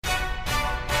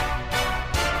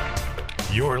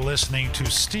You're listening to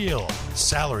Steel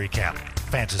Salary Cap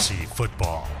Fantasy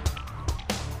Football,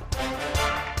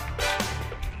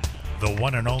 the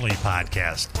one and only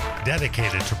podcast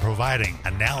dedicated to providing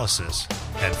analysis,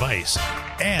 advice,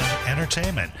 and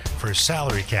entertainment for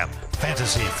salary cap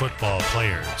fantasy football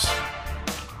players.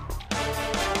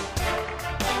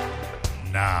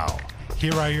 Now,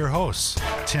 here are your hosts,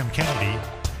 Tim Kennedy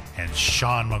and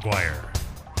Sean McGuire.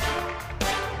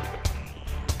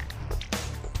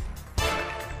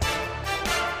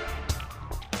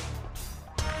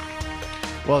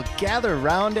 Well, gather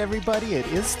round, everybody. It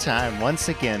is time once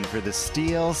again for the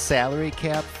Steel Salary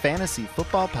Cap Fantasy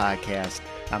Football Podcast.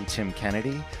 I'm Tim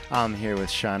Kennedy. I'm here with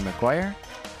Sean McGuire.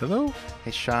 Hello.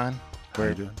 Hey, Sean.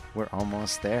 We're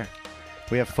almost there.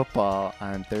 We have football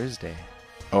on Thursday.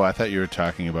 Oh, I thought you were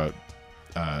talking about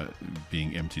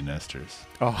being empty nesters.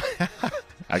 Oh,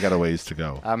 I got a ways to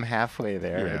go. I'm halfway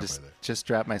there. You're I halfway there. just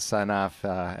dropped my son off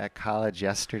at college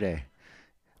yesterday.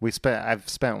 I've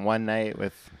spent one night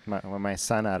with my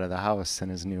son out of the house in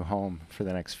his new home for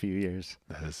the next few years.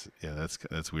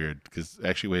 That's weird. Because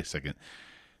actually, wait a second.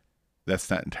 That's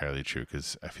not entirely true.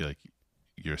 Because I feel like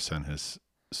your son has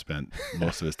spent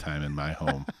most of his time in my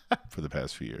home for the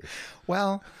past few years.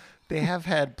 Well, they have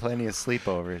had plenty of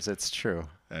sleepovers. It's true.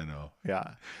 I know.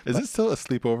 Yeah. Is it still a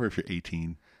sleepover if you're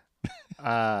 18?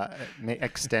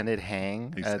 Extended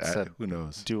hang. It's a who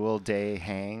knows? dual day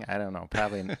hang. I don't know.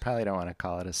 Probably don't want to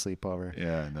call it a sleepover.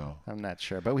 Yeah, I know. I'm not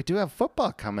sure, but we do have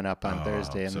football coming up on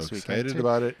Thursday and so this weekend. Excited too.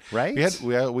 about it, right?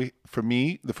 For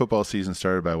me, the football season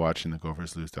started by watching the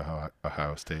Gophers lose to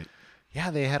Ohio State.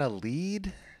 Yeah, they had a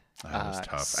lead. That was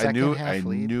tough. I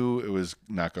Lead. knew it was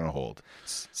not going to hold.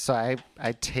 So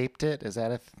I taped it. Is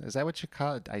that what you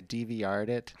call it? I DVR'd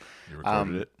it. You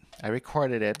recorded it. I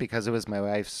recorded it because it was my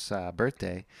wife's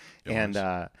birthday,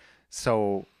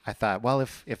 so I thought, well,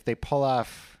 if they pull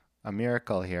off a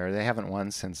miracle here, they haven't won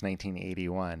since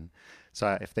 1981.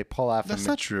 So if they pull off, that's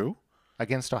not true.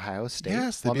 Against Ohio State.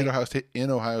 Yes, they beat Ohio State in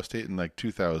Ohio State in like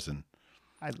 2000.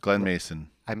 Glenn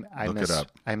Mason. Look it up.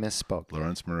 I misspoke.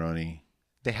 Lawrence Maroney.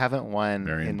 They haven't won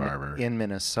in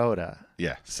Minnesota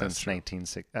since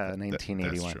 1981.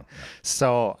 That's true. Yeah.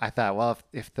 So I thought, well,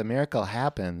 if the miracle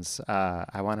happens,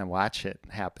 I want to watch it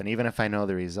happen, even if I know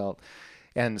the result.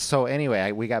 And so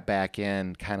anyway, we got back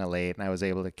in kind of late, and I was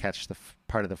able to catch the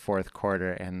part of the fourth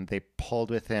quarter, and they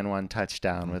pulled within one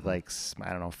touchdown with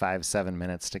 5-7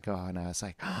 minutes to go. And I was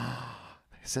like, oh,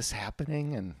 is this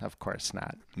happening? And of course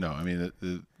not. No, I mean,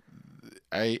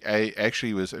 I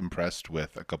actually was impressed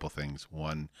with a couple things.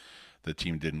 One, the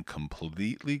team didn't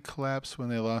completely collapse when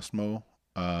they lost Mo,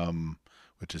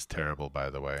 which is terrible, by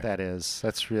the way.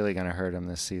 That's really going to hurt him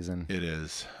this season. It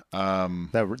is.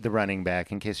 The running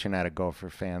back, in case you're not a Gopher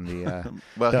fan, he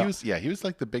was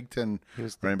like the Big Ten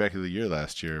running back of the year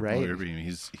last year. Right.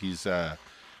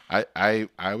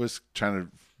 I was trying to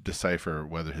decipher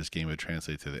whether his game would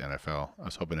translate to the NFL. I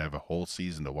was hoping to have a whole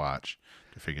season to watch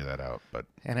to figure that out,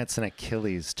 and it's an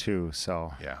Achilles too,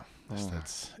 so yeah,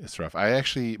 it's rough.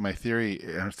 My theory,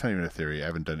 and it's not even a theory, I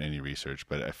haven't done any research,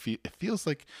 but it feels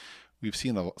like we've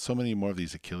seen so many more of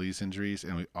these Achilles injuries,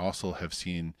 and we also have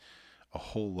seen a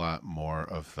whole lot more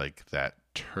of like that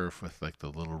turf with like the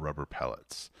little rubber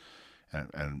pellets.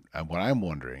 And what I'm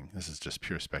wondering, this is just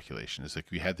pure speculation, is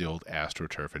like we had the old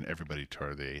AstroTurf and everybody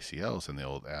tore the ACLs in the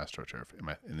old AstroTurf,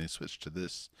 and they switched to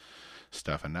this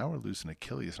stuff, and now we're losing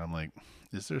Achilles. And I'm like,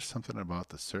 is there something about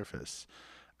the surface?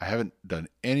 I haven't done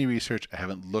any research. I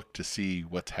haven't looked to see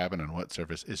what's happened on what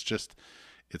surface.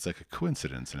 It's like a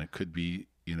coincidence, and it could be,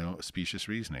 specious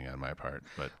reasoning on my part.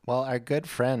 But well, our good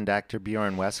friend Dr.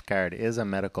 Bjorn Westgard is a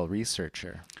medical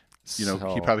researcher. He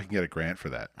probably can get a grant for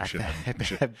that.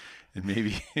 And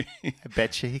maybe I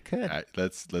bet you he could.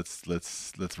 Let's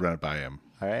run it by him.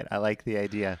 All right, I like the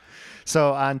idea.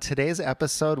 So on today's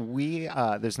episode,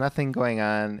 there's nothing going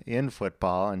on in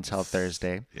football until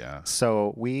Thursday. Yeah.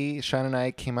 So Sean and I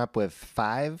came up with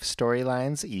 5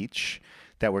 storylines each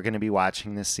that we're going to be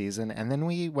watching this season, and then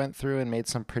we went through and made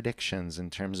some predictions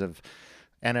in terms of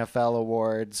NFL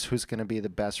awards, who's going to be the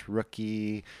best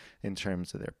rookie in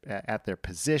terms of their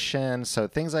position. So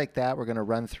things like that, we're going to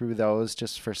run through those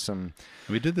just for some.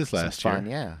 We did this last year. Fun,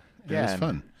 yeah. It was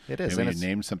fun. It is. And you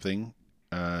named something.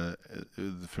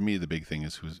 For me, the big thing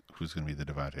is who's going to be the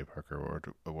Devontae Parker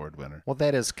Award winner. Well,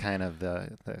 that is kind of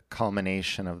the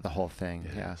culmination of the whole thing.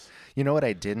 Yeah. You know what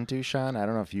I didn't do, Sean? I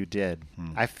don't know if you did.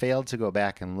 I failed to go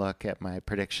back and look at my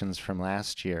predictions from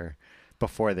last year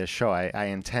before this show. I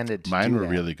intended to. Mine do were that.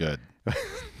 really good.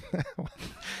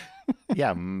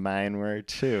 Yeah, mine were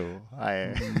too.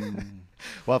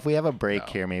 Well, if we have a break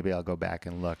here, maybe I'll go back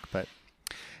and look. But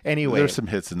Anyway, there's some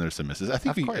hits and there's some misses. I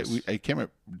think I can't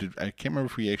remember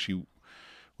if we actually,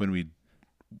 when we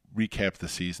recapped the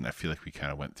season, I feel like we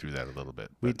kind of went through that a little bit.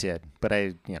 We did, but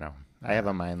I have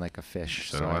a mind like a fish,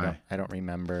 So so do I don't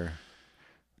remember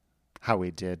how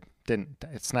we did.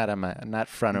 It's not on not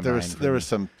front of mind. There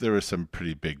were some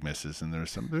pretty big misses, and there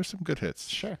were some good hits.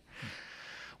 Sure.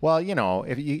 Well,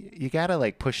 if you gotta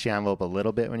like push the envelope a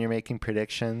little bit when you're making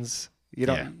predictions. You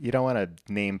don't want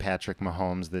to name Patrick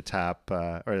Mahomes the top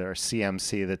or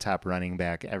CMC the top running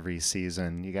back every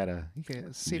season. You gotta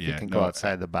see if you can go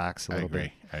outside the box a little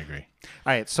bit. I agree.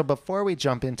 All right. So before we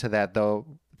jump into that, though,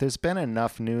 there's been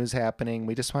enough news happening.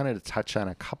 We just wanted to touch on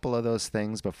a couple of those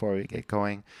things before we get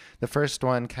going. The first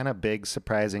one, kind of big,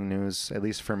 surprising news, at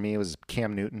least for me, was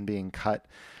Cam Newton being cut.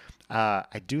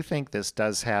 I do think this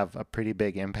does have a pretty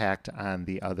big impact on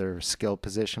the other skill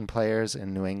position players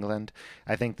in New England.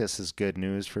 I think this is good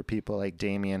news for people like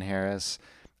Damian Harris.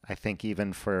 I think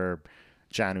even for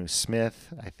Jonnu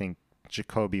Smith, I think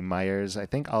Jacoby Myers, I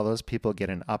think all those people get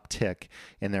an uptick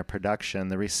in their production.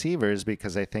 The receivers,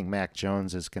 because I think Mac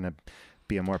Jones is going to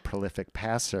be a more prolific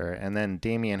passer. And then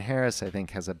Damian Harris, I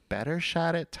think, has a better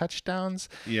shot at touchdowns,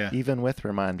 even with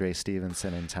Ramondre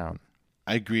Stevenson in town.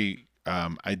 I agree.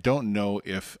 I don't know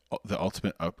if the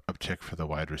ultimate uptick for the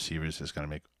wide receivers is going to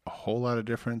make a whole lot of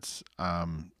difference,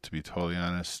 to be totally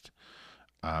honest,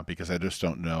 because I just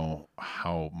don't know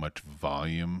how much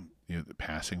volume, the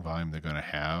passing volume they're going to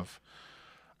have.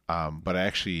 But I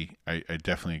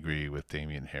definitely agree with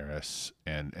Damian Harris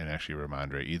and actually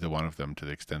Ramondre, either one of them, to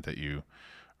the extent that you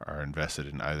are invested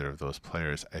in either of those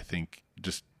players. I think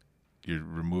just you're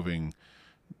removing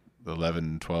the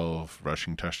 11, 12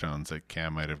 rushing touchdowns that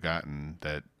Cam might have gotten,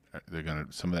 that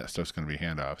some of that stuff's going to be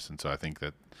handoffs. And so I think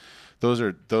that those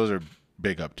are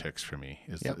big upticks for me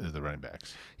is the running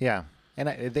backs. Yeah.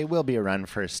 And they will be a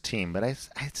run-first team, but I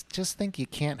just think you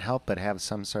can't help but have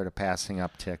some sort of passing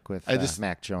uptick with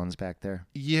Mac Jones back there.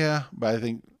 Yeah, but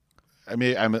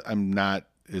I'm not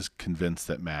as convinced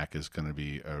that Mac is going to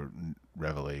be a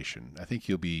revelation. I think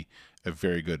he'll be a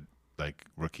very good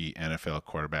rookie NFL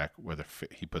quarterback. Whether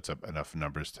he puts up enough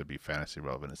numbers to be fantasy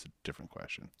relevant is a different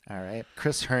question. All right.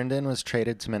 Chris Herndon was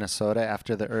traded to Minnesota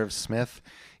after the Irv Smith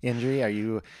injury.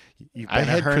 You've been I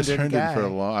had Chris Herndon guy for a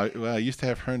long. Well, I used to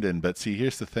have Herndon, but see,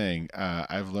 here's the thing.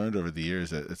 I've learned over the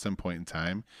years that at some point in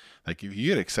time, if you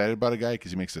get excited about a guy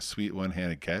because he makes a sweet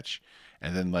one-handed catch,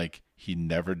 and then he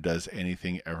never does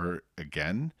anything ever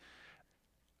again,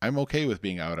 I'm okay with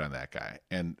being out on that guy.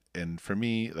 And for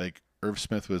me, Irv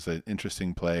Smith was an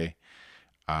interesting play.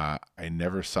 I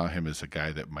never saw him as a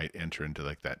guy that might enter into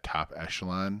that top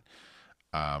echelon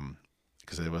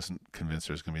because I wasn't convinced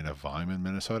there was going to be enough volume in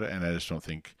Minnesota. And I just don't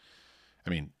think,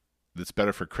 it's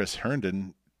better for Chris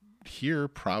Herndon here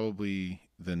probably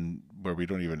than where we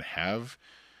don't even have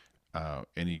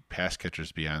any pass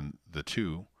catchers beyond the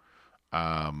two.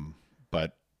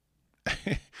 But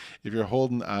if you're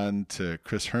holding on to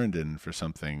Chris Herndon for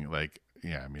something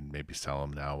maybe sell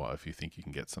him now if you think you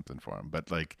can get something for him. But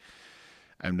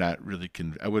I'm not really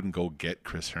I wouldn't go get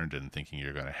Chris Herndon thinking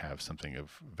you're going to have something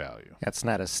of value. That's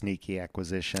not a sneaky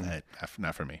acquisition.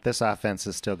 Not for me. This offense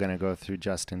is still going to go through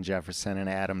Justin Jefferson and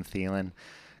Adam Thielen.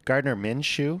 Gardner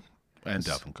Minshew and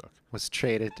Dalvin Cook was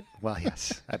traded. Well,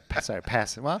 yes.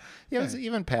 Passing. Well, it was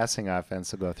even passing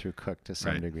offense will go through Cook to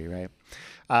some degree, right?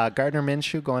 Gardner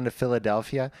Minshew going to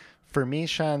Philadelphia. For me,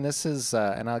 Sean, this is,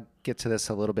 and I'll get to this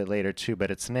a little bit later too, but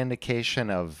it's an indication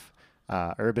of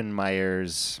Urban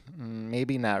Meyer's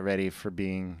maybe not ready for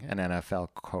being an NFL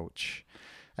coach.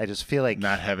 I just feel like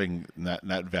not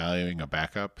valuing a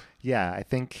backup. Yeah, I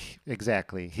think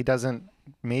exactly. He doesn't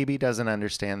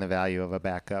understand the value of a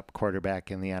backup quarterback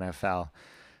in the NFL.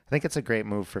 I think it's a great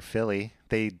move for Philly.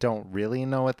 They don't really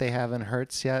know what they have in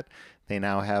Hurts yet. They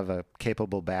now have a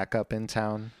capable backup in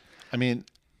town.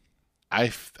 I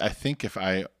think if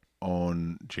I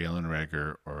own Jalen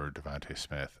Reagor or Devontae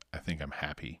Smith, I think I'm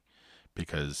happy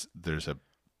because there's a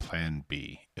plan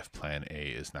B if plan A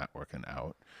is not working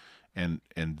out. And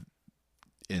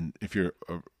if you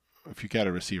got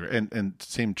a receiver, and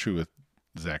same true with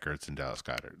Zach Ertz and Dallas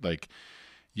Goedert,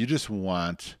 you just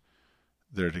want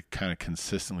there to kind of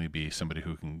consistently be somebody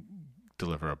who can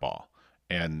deliver a ball.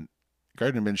 And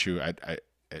Gardner Minshew,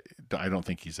 I don't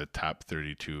think he's a top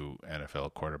 32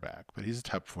 NFL quarterback, but he's a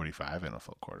top 45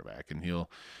 NFL quarterback, and he'll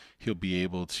be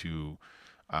able to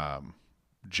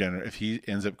generate. If he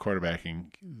ends up quarterbacking,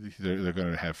 they're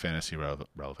going to have fantasy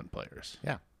relevant players.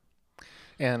 Yeah.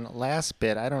 And last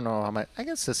bit, I don't know how much. I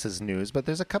guess this is news, but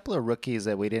there's a couple of rookies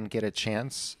that we didn't get a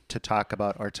chance to talk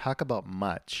about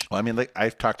much. Well,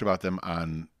 I've talked about them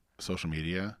on social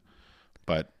media,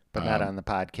 but but not on the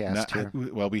podcast here.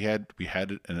 Well, we had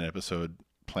an episode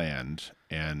planned,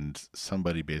 and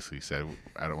somebody basically said,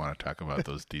 "I don't want to talk about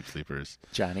those deep sleepers."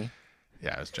 Johnny.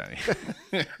 Yeah, it was Johnny.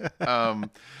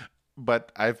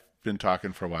 But I've been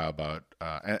talking for a while about.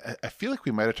 I feel like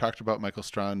we might have talked about Michael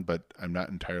Strawn, but I'm not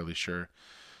entirely sure.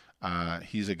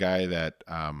 He's a guy that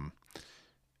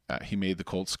he made the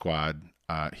Colts squad.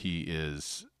 He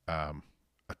is a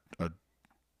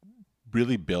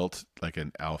really built like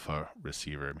an alpha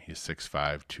receiver. I mean, he's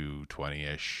 6'5",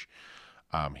 220-ish.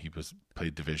 He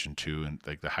played Division II, and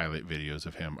like the highlight videos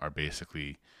of him are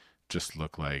basically just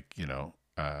look like,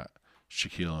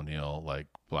 Shaquille O'Neal, like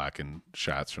blocking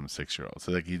shots from 6-year-olds.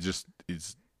 So like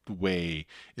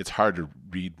it's hard to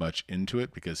read much into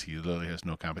it because he literally has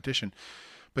no competition.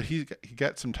 But he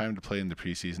got some time to play in the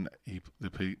preseason. He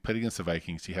played against the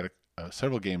Vikings. He had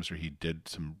several games where he did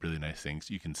some really nice things.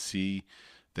 You can see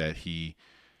that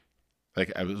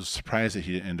I was surprised that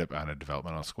he didn't end up on a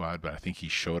developmental squad, but I think he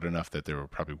showed enough that they were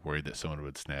probably worried that someone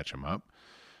would snatch him up.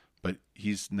 But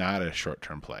he's not a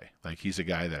short-term play. Like, he's a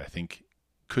guy that I think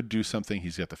could do something.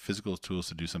 He's got the physical tools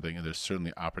to do something, and there's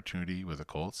certainly opportunity with the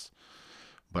Colts.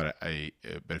 But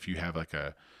if you have like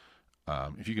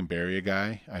if you can bury a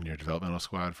guy on your developmental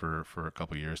squad for a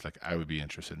couple of years, like I would be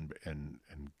interested in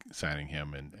signing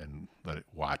him and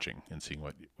watching and seeing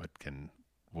what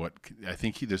I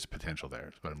think there's potential there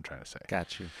is what I'm trying to say.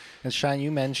 Got you. And Sean,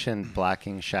 you mentioned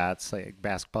blocking shots, like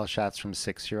basketball shots from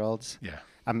 6-year-olds. Yeah.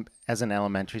 I'm as an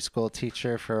elementary school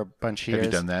teacher for a bunch of years.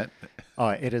 Have you done that? Oh,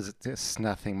 it's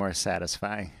nothing more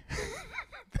satisfying.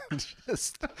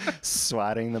 Just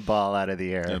swatting the ball out of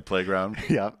the air. In the playground?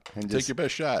 Yep. And take your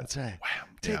best shot. That's right. Wham.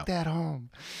 Take that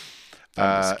home.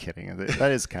 I'm just kidding.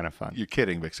 That is kind of fun. You're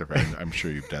kidding, Victor. I'm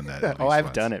sure you've done that.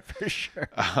 I've done it for sure.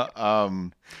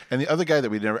 And the other guy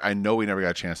that I know we never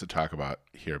got a chance to talk about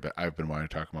here, but I've been wanting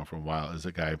to talk about for a while, is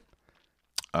a guy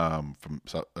from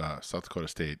South Dakota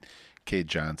State, Cade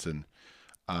Johnson.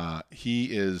 He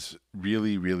is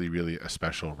really, really, really a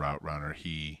special route runner.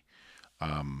 He's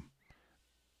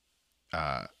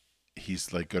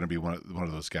like going to be one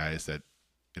of those guys that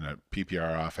in a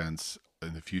PPR offense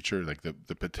in the future, like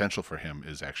the potential for him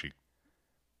is actually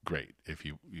great. If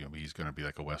he's going to be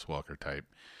like a Wes Welker type.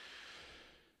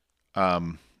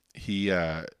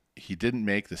 He didn't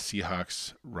make the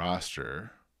Seahawks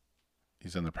roster.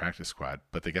 He's on the practice squad,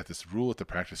 but they got this rule at the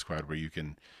practice squad where you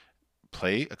can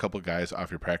play a couple guys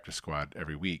off your practice squad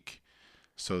every week.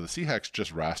 So the Seahawks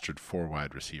just rostered 4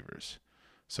 wide receivers.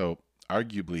 So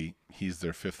arguably he's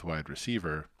their 5th wide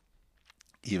receiver,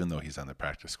 even though he's on the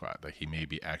practice squad. Like, he may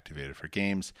be activated for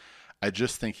games. I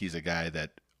just think he's a guy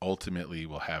that ultimately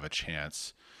will have a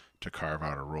chance to carve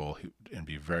out a role and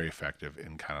be very effective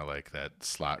in kind of like that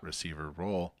slot receiver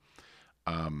role.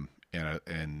 And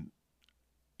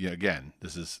again,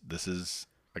 this is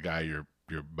a guy you're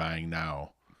buying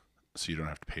now, so you don't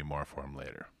have to pay more for him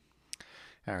later.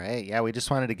 All right. Yeah, we just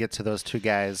wanted to get to those 2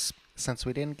 guys since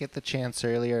we didn't get the chance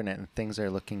earlier, and things are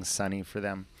looking sunny for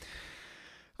them.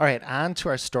 All right, on to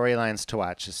our storylines to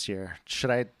watch this year.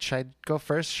 Should I go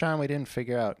first, Sean? We didn't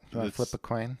figure out. You want to flip a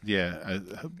coin? Yeah.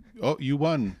 You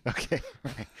won. Okay.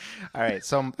 All right.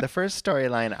 So the first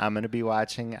storyline I'm going to be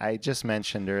watching, I just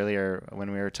mentioned earlier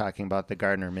when we were talking about the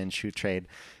Gardner Minshew trade.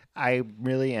 I'm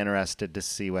really interested to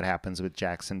see what happens with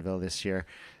Jacksonville this year.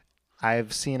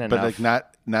 I've seen enough. But like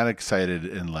not excited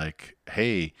and like,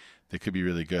 hey, they could be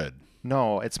really good.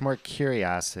 No, it's more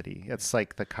curiosity. It's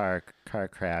like the car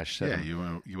crash. Yeah, you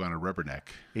want a rubberneck.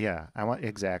 Yeah,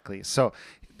 exactly. So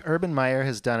Urban Meyer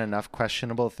has done enough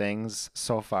questionable things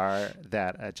so far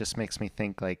that it just makes me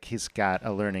think like he's got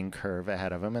a learning curve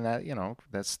ahead of him, and that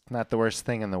that's not the worst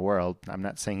thing in the world. I'm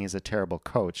not saying he's a terrible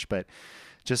coach, but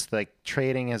just like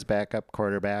trading his backup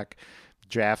quarterback,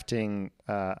 drafting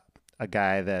a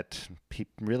guy that he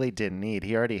really didn't need.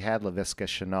 He already had Laviska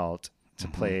Shenault to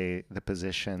play the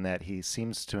position that he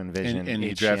seems to envision and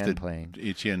he drafted playing.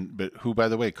 Etienne, but who, by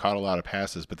the way, caught a lot of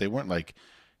passes, but they weren't like,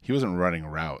 he wasn't running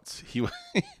routes. He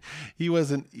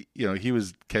wasn't, he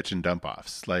was catching dump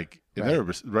offs. Like, right. There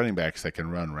are running backs that can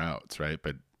run routes, right?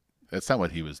 But that's not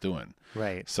what he was doing.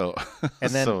 Right. So,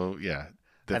 and then, for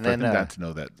him not to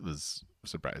know that was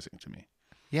surprising to me.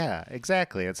 Yeah,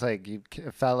 exactly. It's like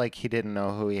it felt like he didn't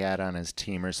know who he had on his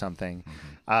team or something.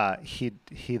 He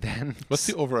then. What's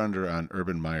the over/under on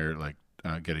Urban Meyer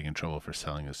getting in trouble for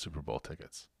selling his Super Bowl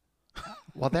tickets?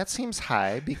 Well, that seems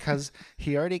high because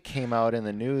he already came out in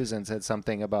the news and said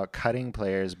something about cutting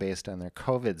players based on their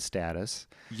COVID status.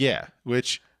 Yeah,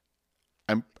 which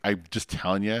I'm just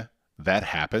telling you that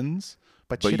happens,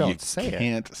 but you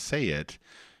can't say it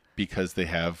because they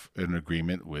have an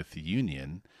agreement with the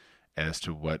union as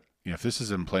to what if this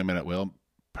is employment at will,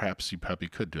 perhaps you probably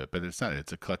could do it, but it's not.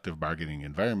 It's a collective bargaining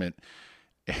environment,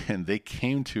 and they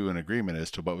came to an agreement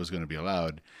as to what was going to be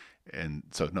allowed. And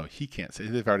so, no, he can't say.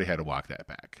 They've already had to walk that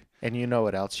back. And you know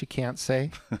what else you can't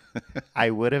say?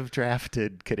 I would have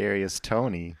drafted Kadarius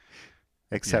Toney,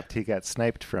 except he got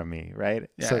sniped from me, right?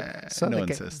 Yeah, so no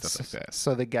one says stuff like that.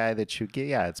 So the guy that you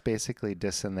get, it's basically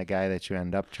dissing the guy that you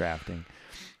end up drafting.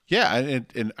 Yeah,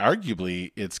 and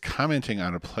arguably, it's commenting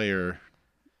on a player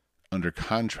under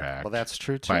contract. Well, that's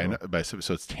true too.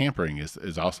 So it's tampering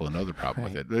is also another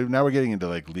problem with it. Now we're getting into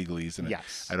like legalese, and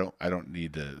yes. I don't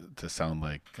need to sound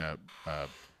like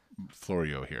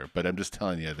Florio here, but I'm just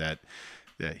telling you that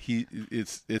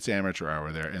it's amateur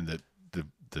hour there, and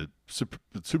the Super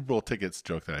Bowl tickets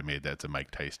joke that I made, that's a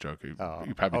Mike Tice joke. You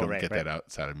probably don't get that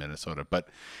outside of Minnesota, but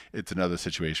it's another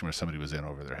situation where somebody was in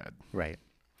over their head. Right.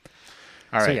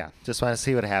 All right. So yeah, just want to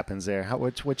see what happens there.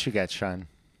 What you got, Sean?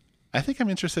 I think I'm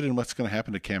interested in what's going to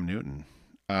happen to Cam Newton.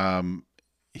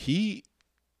 He,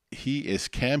 as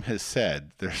Cam has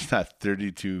said, there's not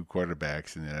 32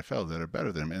 quarterbacks in the NFL that are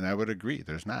better than him, and I would agree,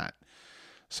 there's not.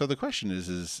 So the question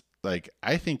is like,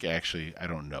 I think actually, I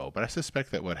don't know, but I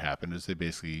suspect that what happened is they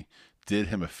basically did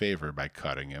him a favor by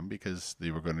cutting him because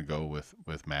they were going to go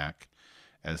with Mac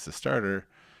as the starter,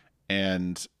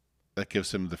 and that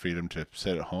gives him the freedom to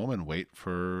sit at home and wait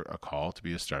for a call to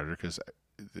be a starter, because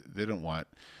you don't want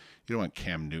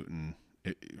Cam Newton,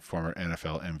 former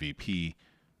NFL MVP,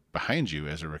 behind you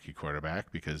as a rookie quarterback,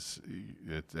 because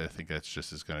I think that's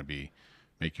just is going to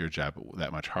make your job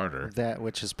that much harder. That,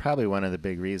 which is probably one of the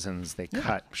big reasons they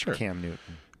cut sure. Cam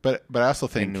Newton. But I also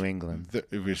think in New England,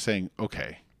 if we're saying,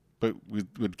 okay, but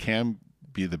would Cam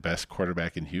be the best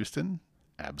quarterback in Houston?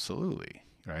 Absolutely,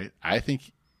 right? I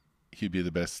think he'd be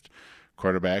the best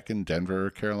quarterback in Denver or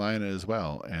Carolina as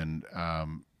well, and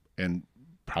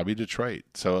probably Detroit.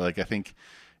 So like, I think,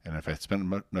 and if I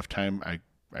spent enough time, I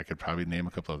could probably name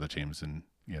a couple other teams and,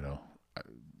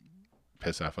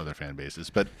 piss off other fan bases.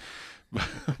 But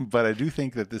I do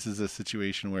think that this is a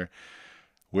situation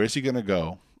where's he going to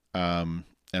go? And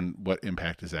what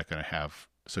impact is that going to have?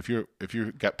 So if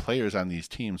you've got players on these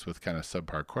teams with kind of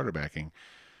subpar quarterbacking,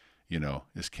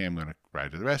 is Cam going to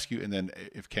ride to the rescue? And then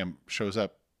if Cam shows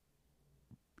up,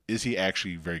 is he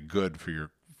actually very good for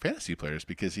your fantasy players?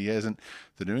 Because the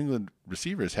New England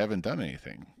receivers haven't done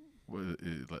anything.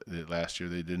 Last year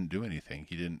they didn't do anything.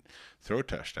 He didn't throw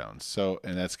touchdowns. So,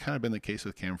 and that's kind of been the case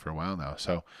with Cam for a while now.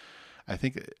 So I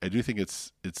do think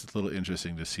it's a little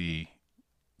interesting to see,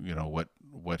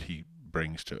 what he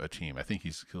brings to a team. I think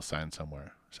he'll sign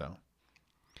somewhere. So.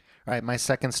 All right, my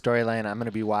second storyline I'm going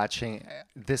to be watching.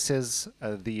 This is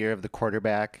the year of the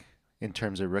quarterback in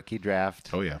terms of rookie draft.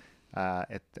 Oh yeah.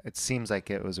 It seems like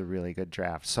it was a really good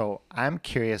draft. So I'm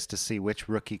curious to see which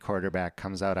rookie quarterback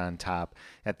comes out on top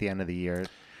at the end of the year.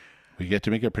 We get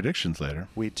to make our predictions later.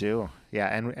 We do. Yeah.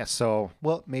 And so,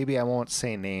 maybe I won't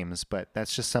say names, but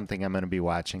that's just something I'm going to be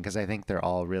watching because I think they're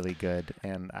all really good.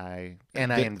 And I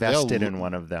invested in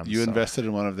one of them. You invested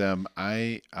in one of them.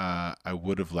 I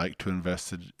would have liked to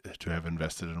have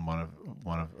invested in one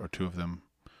of or two of them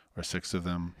or six of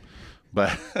them.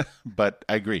 But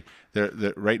I agree.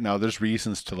 Right now, there's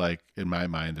reasons to like, in my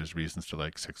mind, there's reasons to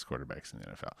like 6 quarterbacks in the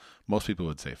NFL. Most people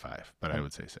would say 5, but I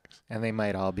would say 6. And they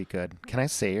might all be good. Can I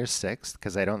say your 6th?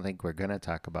 Because I don't think we're going to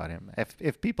talk about him.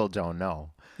 If people don't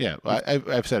know. Yeah, well,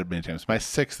 I've said it many times. My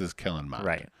 6th is Kellen Mond.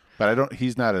 Right. But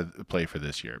he's not a play for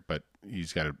this year, but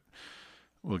he's got to.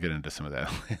 We'll get into some of that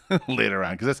later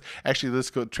on. Because that's actually, let's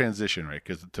go transition, right?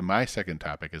 Because to my second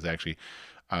topic is actually,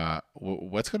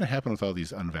 what's going to happen with all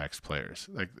these unvaxxed players?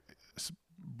 Like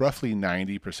roughly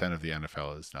 90% of the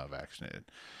NFL is now vaccinated,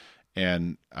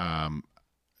 and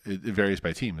it varies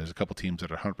by team. There's a couple teams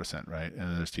that are 100%, right?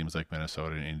 And there's teams like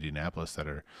Minnesota and Indianapolis that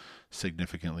are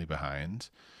significantly behind.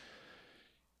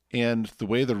 And the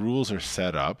way the rules are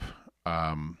set up,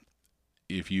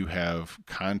 if you have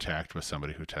contact with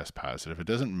somebody who tests positive, it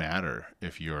doesn't matter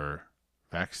if you're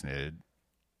vaccinated.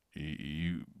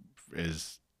 You,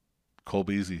 as Cole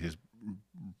Beasley has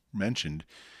mentioned,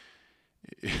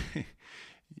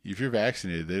 if you're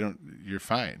vaccinated, you're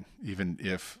fine. Even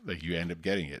if like you end up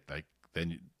getting it, like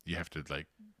then you have to like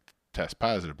test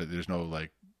positive, but there's no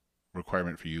like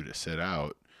requirement for you to sit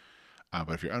out. But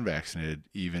if you're unvaccinated,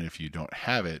 even if you don't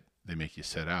have it, they make you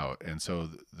sit out. And so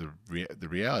the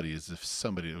reality is, if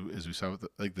somebody, as we saw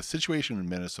with the situation in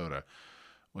Minnesota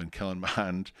when Kellen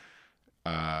Mond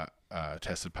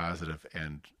tested positive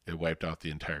and it wiped out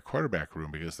the entire quarterback room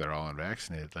because they're all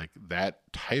unvaccinated, like that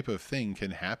type of thing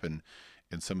can happen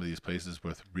in some of these places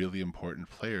where really important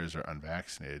players are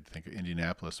unvaccinated. Think of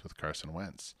Indianapolis with Carson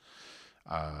Wentz.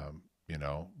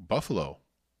 Buffalo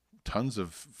tons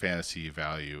of fantasy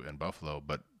value in Buffalo,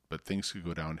 but things could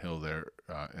go downhill there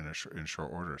in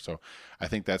short order. So I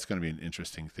think that's going to be an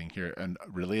interesting thing here. And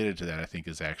related to that, I think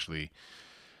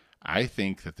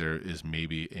that there is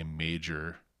maybe a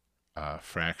major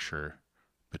fracture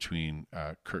between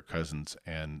Kirk Cousins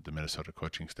and the Minnesota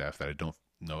coaching staff that I don't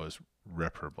know is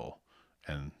reparable.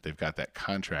 And they've got that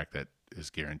contract that is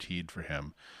guaranteed for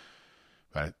him.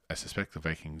 But I suspect the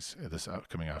Vikings this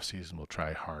upcoming offseason will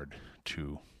try hard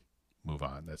to move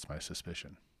on. That's my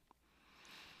suspicion.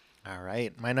 All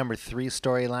right. My number 3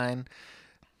 storyline.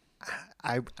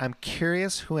 I'm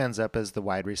curious who ends up as the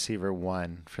wide receiver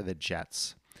 1 for the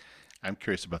Jets. I'm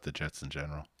curious about the Jets in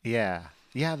general. Yeah,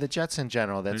 the Jets in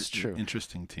general. That's true.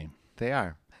 Interesting team. They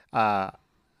are.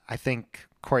 I think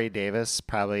Corey Davis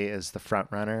probably is the front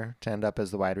runner to end up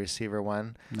as the wide receiver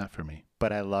 1. Not for me.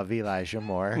 But I love Elijah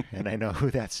Moore, and I know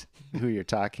who you're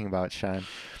talking about, Sean.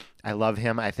 I love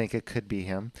him. I think it could be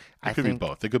him. It could be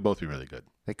both. They could both be really good.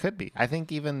 They could be. I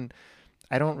think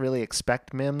I don't really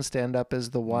expect Mims to end up as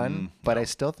the 1, but I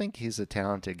still think he's a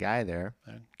talented guy there.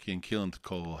 And Keelan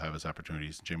Cole will have his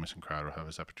opportunities. Jamison Crowder will have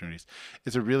his opportunities.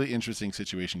 It's a really interesting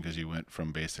situation because you went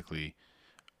from basically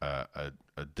a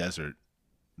desert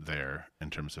there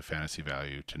in terms of fantasy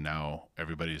value to now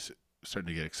everybody's starting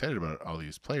to get excited about all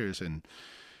these players, and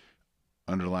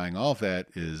underlying all of that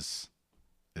is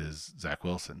Zach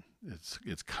Wilson.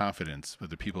 It's confidence,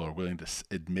 whether people are willing to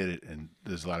admit it, and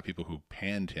there's a lot of people who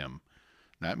panned him,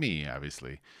 not me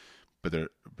obviously,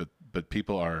 but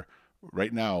people are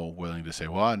right now willing to say,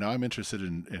 well, now I'm interested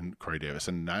in Corey Davis,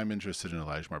 and now I'm interested in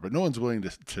Elijah Moore, but no one's willing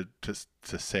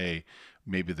to say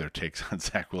maybe their takes on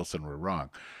Zach Wilson were wrong.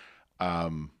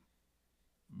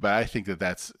 But I think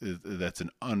that's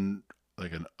an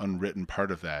unwritten part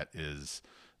of that is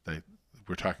that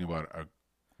we're talking about a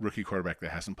rookie quarterback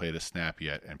that hasn't played a snap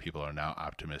yet, and people are now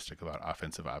optimistic about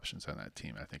offensive options on that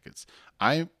team. I think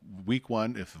week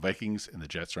 1, if the Vikings and the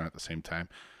Jets are on at the same time,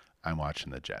 I'm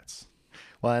watching the Jets.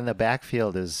 Well, and the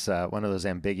backfield is one of those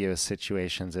ambiguous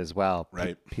situations as well.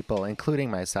 Right. People,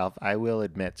 including myself, I will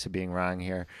admit to being wrong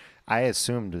here. I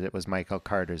assumed it was Michael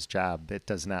Carter's job. It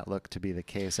does not look to be the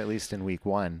case, at least in week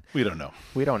 1. We don't know.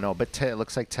 But it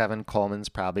looks like Tevin Coleman's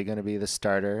probably going to be the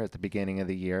starter at the beginning of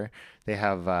the year. They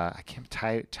have,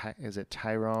 is it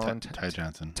Tyrone? Ty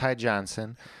Johnson. Ty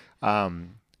Johnson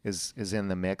is in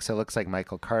the mix. It looks like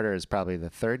Michael Carter is probably the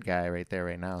third guy right there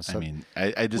right now. So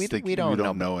I just think we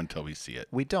don't know until we see it.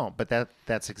 We don't, but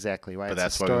that's exactly why. But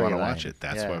that's why we want to watch it.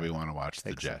 That's why we want to watch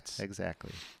the Jets.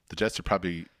 Exactly. The Jets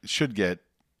should get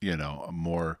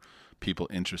more people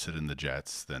interested in the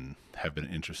Jets than have been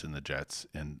interested in the Jets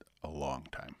in a long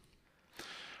time.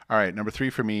 All right, number 3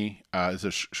 for me is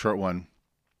a short one.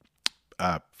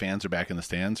 Fans are back in the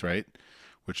stands, right?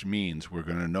 Which means we're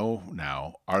going to know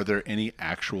now, are there any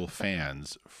actual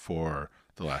fans for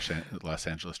the Los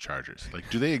Angeles Chargers? Like,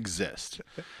 do they exist?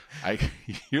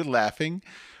 You're laughing,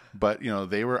 but,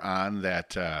 they were on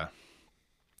that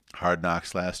Hard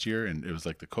Knocks last year, and it was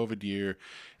like the COVID year,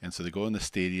 and so they go in the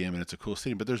stadium, and it's a cool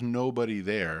stadium, but there's nobody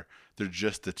there. They're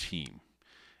just a team.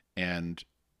 And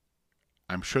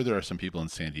I'm sure there are some people in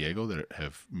San Diego that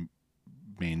have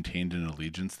maintained an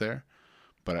allegiance there,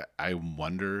 but I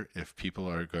wonder if people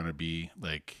are going to be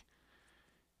like,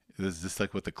 is this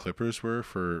like what the Clippers were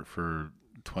for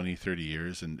 20, 30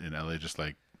 years in LA, just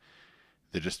like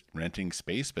they're just renting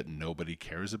space, but nobody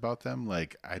cares about them?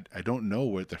 Like, I don't know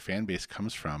where their fan base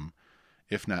comes from,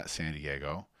 if not San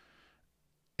Diego.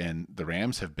 And the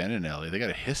Rams have been in LA. They got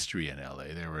a history in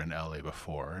LA. They were in LA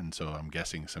before. And so I'm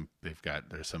guessing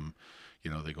there's some,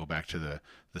 they go back to the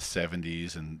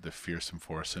 70s and the fearsome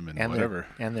foursome and whatever.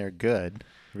 They're good.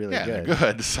 Really good. Yeah, they're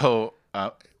good. So,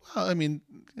 the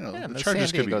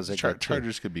Chargers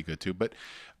could be good too. But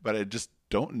I just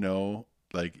don't know,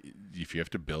 like, if you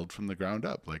have to build from the ground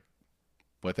up, like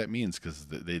what that means, because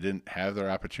they didn't have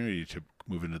their opportunity to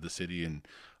move into the city and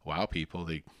wow people.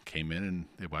 They came in and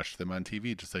they watched them on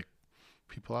TV just like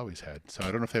people always had. So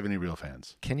I don't know if they have any real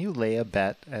fans. Can you lay a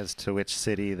bet as to which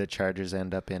city the Chargers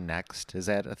end up in next? Is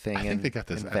that a thing? I think they got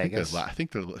this. In Vegas? I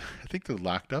think they're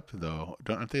locked up though.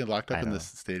 Aren't they locked up in this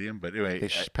stadium? But anyway, they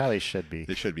probably should be.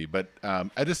 They should be. But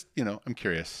I just I'm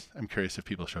curious. I'm curious if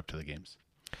people show up to the games.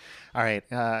 All right,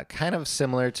 kind of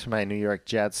similar to my New York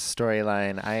Jets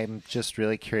storyline, I'm just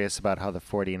really curious about how the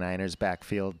 49ers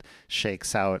backfield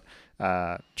shakes out.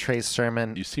 Trey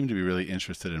Sermon. You seem to be really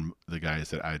interested in the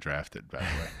guys that I drafted, by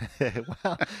the way.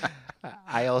 Well,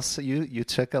 I also you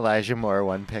took Elijah Moore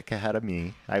 1 pick ahead of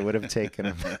me. I would have taken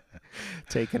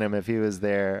him if he was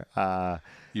there.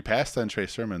 You passed on Trey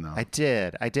Sermon though. I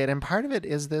did, and part of it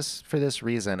is for this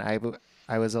reason.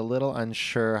 I was a little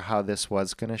unsure how this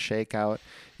was going to shake out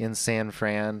in San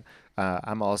Fran.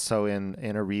 I'm also in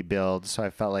a rebuild, so I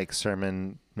felt like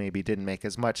Sermon maybe didn't make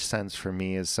as much sense for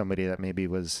me as somebody that maybe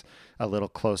was a little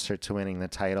closer to winning the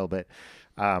title. But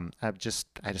I just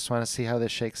want to see how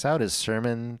this shakes out. Is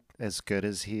Sermon as good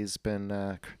as he's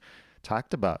been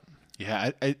talked about?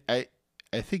 Yeah,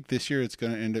 I think this year it's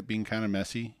going to end up being kind of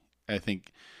messy. I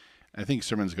think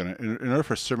Sermon's going to, in order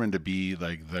for Sermon to be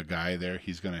like the guy there,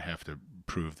 he's going to have to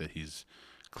prove that he's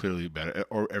clearly better,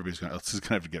 or everybody else is going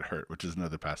to have to get hurt, which is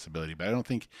another possibility. But I don't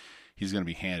think he's going to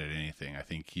be handed anything. I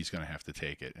think he's going to have to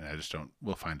take it, and I just don't.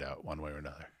 We'll find out one way or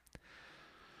another.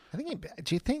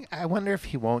 I wonder if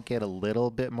he won't get a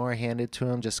little bit more handed to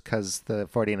him just because the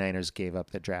 49ers gave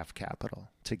up the draft capital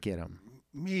to get him.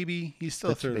 Maybe he's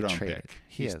still a third round pick.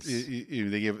 He is.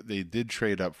 They did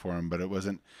trade up for him, but it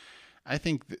wasn't. I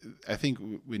think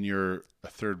when you're a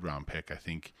third round pick, I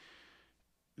think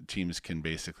teams can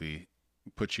basically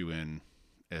put you in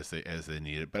as they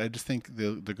need it. But I just think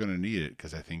they're going to need it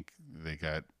because I think they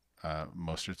got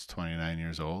Mostert's 29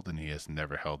 years old and he has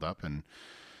never held up, and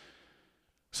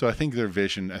so I think their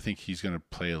vision. I think he's going to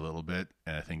play a little bit,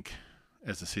 and I think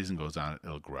as the season goes on,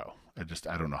 it'll grow. I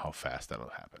don't know how fast that'll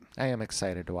happen. I am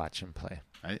excited to watch him play.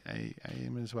 I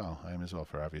am as well. I am as well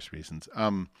for obvious reasons.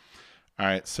 All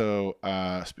right, so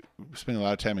spending a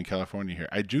lot of time in California here.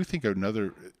 I do think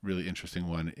another really interesting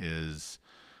one is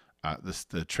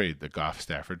the Goff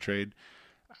Stafford trade.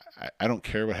 I don't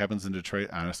care what happens in Detroit.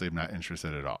 Honestly, I'm not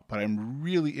interested at all. But I'm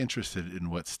really interested in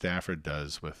what Stafford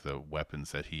does with the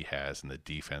weapons that he has and the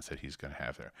defense that he's going to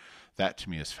have there. That to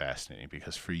me is fascinating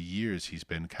because for years he's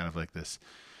been kind of like this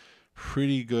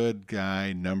pretty good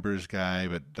guy, numbers guy,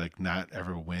 but like not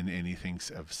ever win anything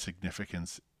of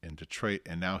significance in Detroit.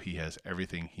 And now he has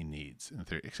everything he needs in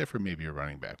theory, except for maybe a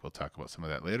running back. We'll talk about some of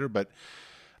that later. But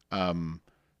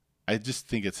I just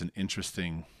think it's an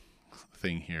interesting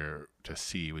thing here to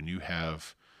see when you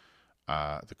have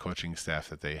the coaching staff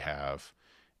that they have.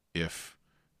 If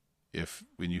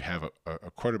when you have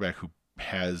a quarterback who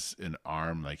has an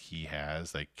arm like he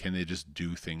has, like, can they just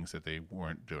do things that they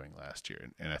weren't doing last year?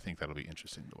 And I think that'll be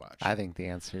interesting to watch. I think the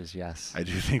answer is yes. I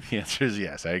do think the answer is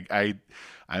yes.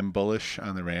 I'm bullish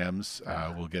on the Rams.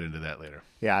 We'll get into that later.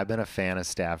 Yeah, I've been a fan of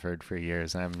Stafford for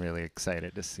years. I'm really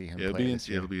excited to see him play this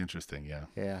year. It'll be interesting, yeah.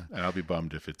 Yeah. And I'll be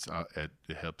bummed if it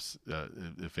helps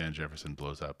if Van Jefferson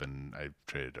blows up and I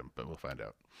traded him, but we'll find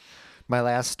out. My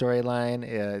last storyline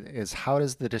is how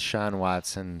does the Deshaun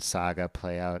Watson saga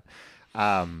play out?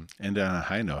 And on a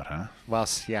high note, huh? Well,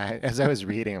 yeah, as I was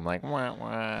reading, I'm like, wah,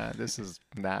 wah, this is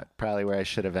not probably where I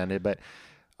should have ended, but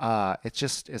it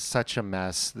just is such a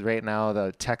mess. Right now,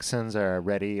 the Texans are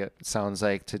ready, it sounds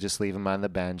like, to just leave him on the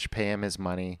bench, pay him his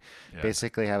money,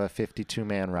 basically have a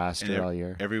 52-man roster all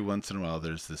year. Every once in a while,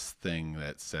 there's this thing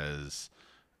that says,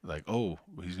 like, oh,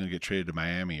 he's going to get traded to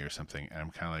Miami or something, and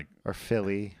I'm kind of like... Or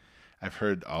Philly. I've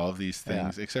heard all of these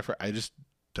things, except for I just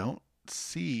don't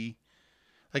see...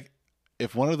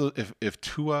 If one of the if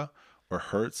Tua or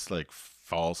Hurts like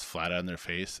falls flat on their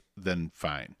face, then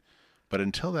fine. But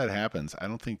until that happens, I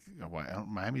don't think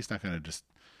Miami's not going to just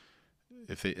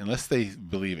unless they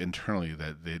believe internally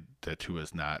that Tua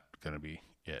is not going to be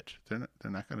it. They're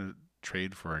not going to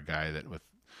trade for a guy that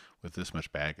with this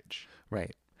much baggage.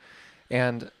 Right.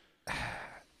 And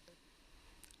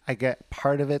I get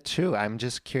part of it too. I'm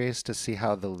just curious to see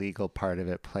how the legal part of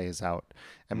it plays out.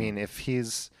 I mean, if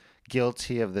he's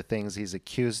guilty of the things he's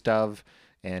accused of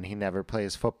and he never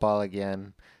plays football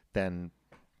again, then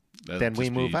we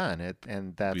move on.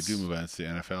 We do move on. It's the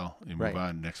NFL. You move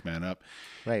on, next man up.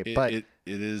 Right. But it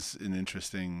is an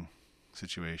interesting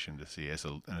situation to see. As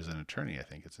an attorney, I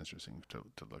think it's interesting to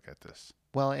look at this.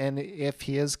 Well, and if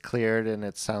he is cleared and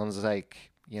it sounds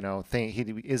like, he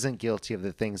isn't guilty of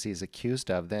the things he's accused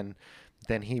of, then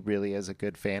he really is a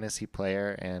good fantasy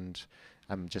player, and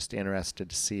I'm just interested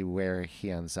to see where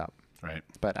he ends up. Right.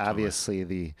 But obviously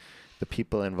the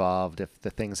people involved, if the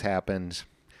things happened,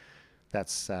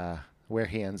 that's where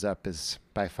he ends up is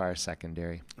by far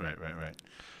secondary. Right.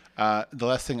 The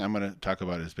last thing I'm going to talk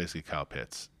about is basically Kyle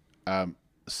Pitts.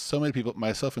 So many people,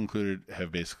 myself included,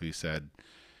 have basically said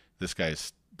this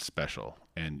guy's special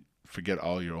and forget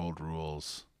all your old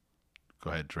rules. Go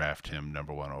ahead, draft him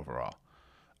number 1 overall.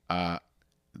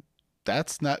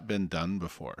 That's not been done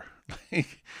before. I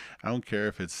don't care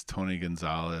if it's Tony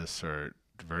Gonzalez or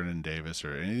Vernon Davis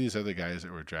or any of these other guys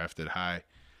that were drafted high.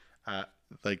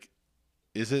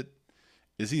 Is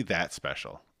he that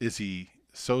special? Is he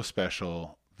so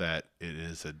special that it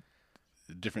is a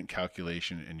different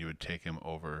calculation and you would take him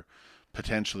over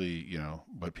potentially,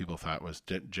 what people thought was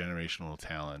generational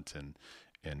talent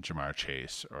in Jamar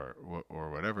Chase or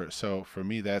whatever. So for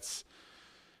me,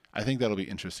 I think that'll be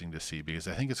interesting to see, because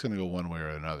I think it's going to go one way or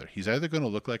another. He's either going to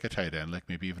look like a tight end, like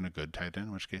maybe even a good tight end,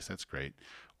 in which case that's great,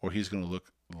 or he's going to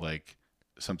look like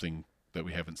something that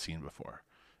we haven't seen before.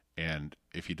 And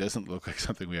if he doesn't look like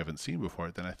something we haven't seen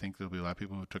before, then I think there'll be a lot of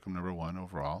people who took him number 1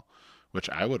 overall, which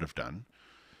I would have done.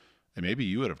 And maybe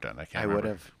you would have done. I would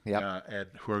have. Yep. And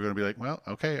who are going to be like, well,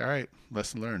 okay, all right,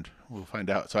 lesson learned. We'll find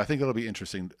out. So I think it'll be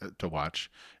interesting to watch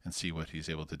and see what he's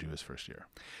able to do his first year.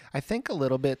 I think a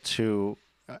little bit too,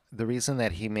 the reason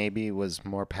that he maybe was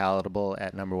more palatable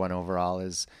at number 1 overall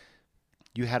is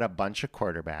you had a bunch of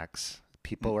quarterbacks.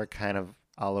 People were kind of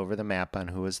all over the map on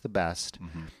who was the best.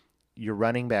 Mm-hmm. Your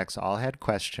running backs all had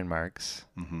question marks,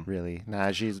 really.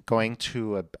 Najee's going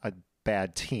to a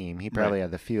bad team. He probably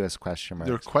had the fewest question marks.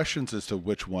 There were questions as to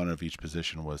which one of each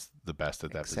position was the best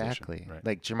at that position. Exactly. Right.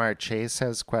 Like Jamar Chase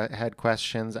had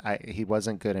questions. He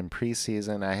wasn't good in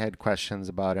preseason. I had questions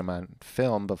about him on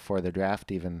film before the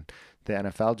draft, even the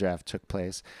NFL draft took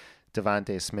place.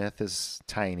 Devontae Smith is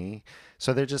tiny.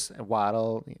 So they're just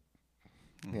Waddle,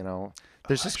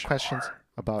 there's just questions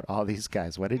about all these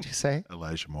guys. What did you say?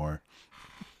 Elijah Moore.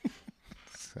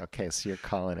 Okay, so you're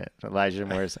calling it Elijah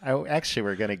Moore's. Actually,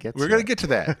 we're going to get to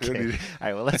that. Okay. All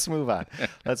right, well, let's move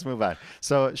on.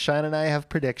 So Sean and I have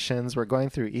predictions. We're going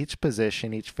through each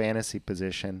position, each fantasy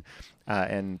position,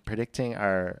 and predicting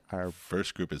our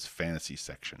first group is fantasy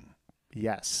section.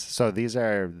 Yes. So these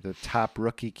are the top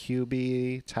rookie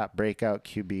QB, top breakout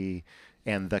QB,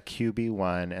 and the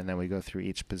QB1, and then we go through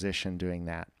each position doing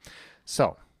that.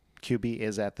 So QB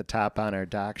is at the top on our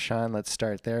doc, Sean. Let's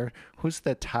start there. Who's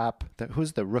the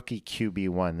rookie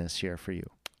QB1 this year for you?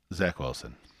 Zach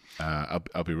Wilson.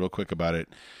 I'll be real quick about it.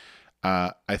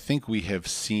 I think we have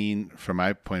seen, from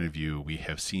my point of view, we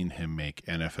have seen him make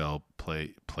NFL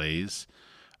plays.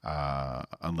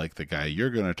 Unlike the guy you're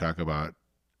going to talk about,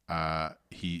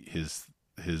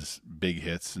 his big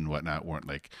hits and whatnot weren't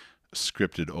like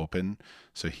scripted open.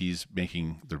 So he's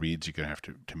making the reads you're going to have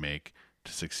to make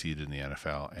to succeed in the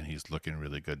NFL, and he's looking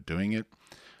really good doing it.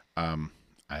 I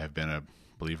have been a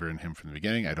believer in him from the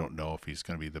beginning. I don't know if he's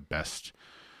going to be the best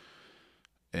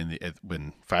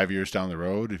when 5 years down the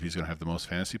road, if he's going to have the most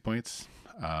fantasy points.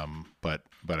 But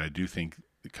I do think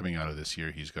coming out of this year,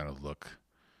 he's going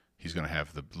to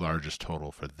have the largest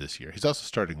total for this year. He's also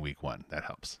starting week 1. That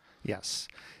helps. Yes.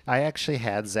 I actually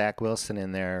had Zach Wilson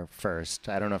in there first.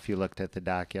 I don't know if you looked at the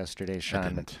doc yesterday,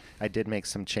 Sean, but I did make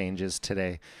some changes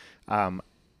today.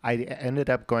 I ended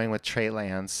up going with Trey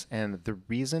Lance, and the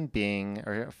reason being,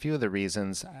 or a few of the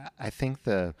reasons, I think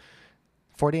the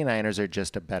 49ers are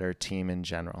just a better team in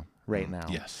general right now.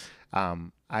 Yes.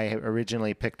 I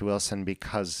originally picked Wilson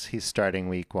because he's starting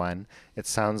week 1. It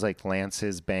sounds like Lance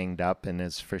is banged up and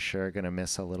is for sure going to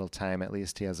miss a little time. At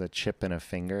least he has a chip in a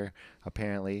finger,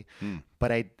 apparently.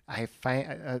 But I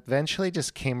eventually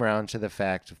just came around to the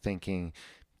fact of thinking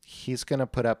he's going to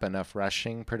put up enough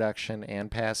rushing production and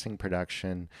passing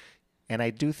production, and I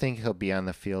do think he'll be on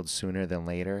the field sooner than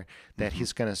later, that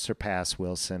he's going to surpass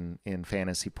Wilson in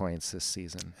fantasy points this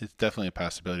season. It's definitely a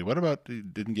possibility. What about,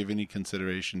 didn't give any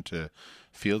consideration to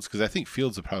Fields? Because I think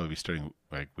Fields will probably be starting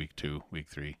like week 2, week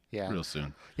 3, real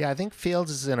soon. Yeah, I think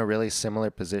Fields is in a really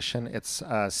similar position. It's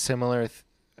a similar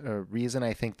reason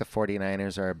I think the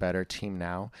 49ers are a better team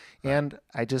now. And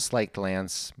I just liked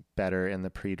Lance better in the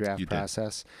pre-draft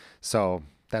process. So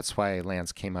that's why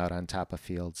Lance came out on top of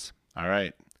Fields. All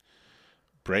right.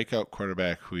 Breakout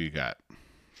quarterback, who you got?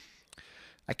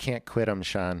 I can't quit him,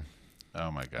 Sean.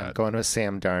 Oh, my God. I'm going with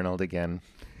Sam Darnold again.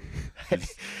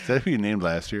 Is that who you named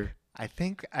last year? I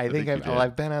think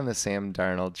I've been on the Sam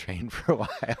Darnold train for a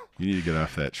while. You need to get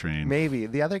off that train. Maybe.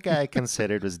 The other guy I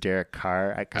considered was Derek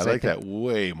Carr. I like that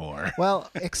way more. Well,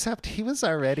 except he was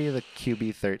already the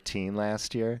QB 13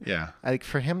 last year. Yeah.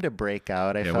 For him to break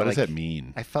out, I felt what does that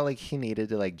mean? I felt like he needed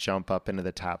to jump up into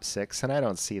the top 6, and I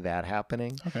don't see that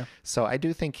happening. Okay. So I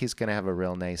do think he's going to have a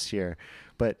real nice year.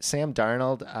 But Sam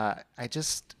Darnold,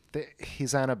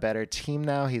 he's on a better team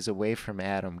now. He's away from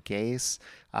Adam Gase.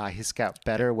 He's got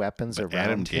better weapons around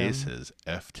Adam him. Gase has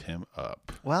effed him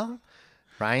up. Well,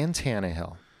 Ryan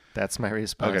Tannehill. That's my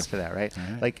response to that, right?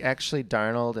 Like, actually,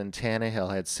 Darnold and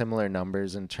Tannehill had similar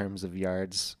numbers in terms of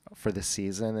yards for the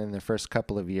season in the first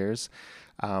couple of years.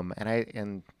 I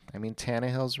mean,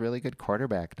 Tannehill's a really good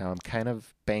quarterback now. I'm kind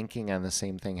of banking on the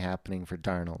same thing happening for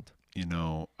Darnold. In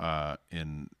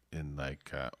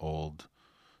old,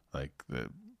 like the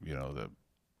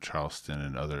Charleston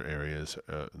and other areas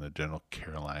in the general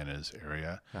Carolinas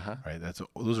area, right?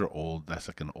 Those are old. That's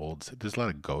like an old. There's a lot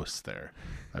of ghosts there.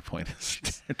 My point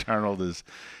is, Darnold is.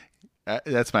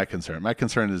 That's my concern. My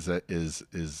concern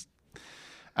is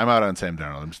I'm out on Sam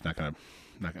Darnold. I'm just not gonna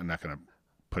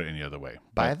put it any other way.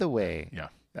 By the way, yeah.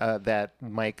 That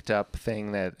mic'd up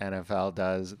thing that the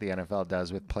NFL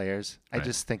does with players, Right. I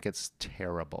just think it's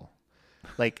terrible.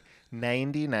 Like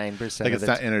 99% Like of it's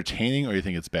not entertaining, or you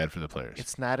think it's bad for the players?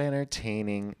 it's not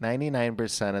entertaining.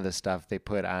 99% of the stuff they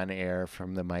put on air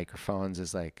from the microphones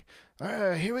is like,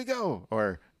 here we go,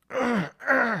 or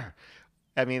I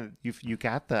mean, you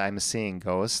got the "I'm seeing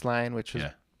ghosts" line, which was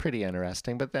pretty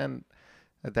interesting, but then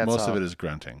that's most all. of it is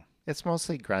grunting. It's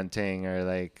mostly grunting or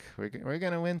like we're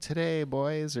gonna win today,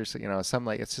 boys, or something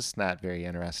like. It's just not very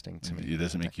interesting to me. It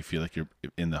doesn't make you feel like you're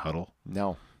in the huddle.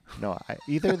 No.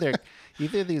 Either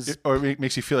these, or it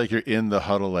makes you feel like you're in the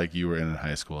huddle like you were in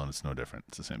high school, and it's no different.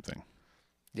 It's the same thing.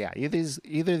 Yeah,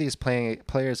 either these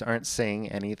players aren't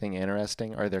saying anything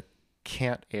interesting, or they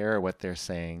can't air what they're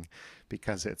saying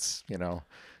because it's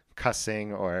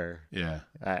cussing or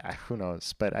who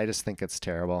knows. But I just think it's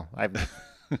terrible.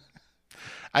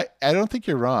 I don't think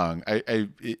you're wrong. I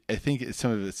think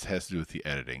some of it has to do with the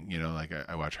editing. Like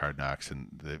I watch Hard Knocks, and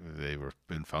they were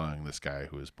been following this guy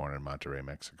who was born in Monterrey,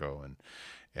 Mexico,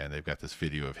 and they've got this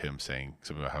video of him saying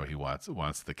something about how he wants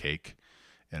the cake,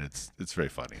 and it's very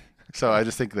funny. So I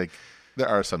just think like there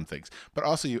are some things, but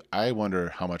also I wonder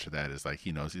how much of that is like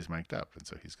he knows he's mic'd up, and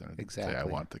so he's going to say I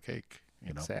want the cake.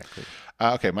 Exactly.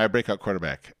 Okay, my breakout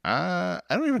quarterback. I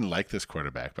don't even like this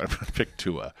quarterback, but I'm going to pick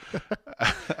Tua.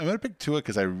 I'm going to pick Tua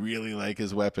because I really like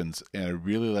his weapons, and I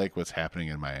really like what's happening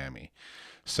in Miami.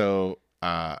 So,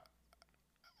 if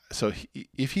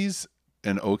he's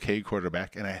an okay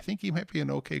quarterback, and I think he might be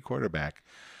an okay quarterback,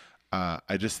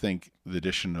 I just think the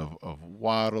addition of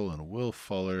Waddle and Will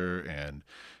Fuller, and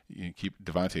you keep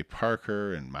Devontae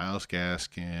Parker and Myles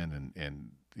Gaskin,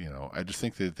 and I just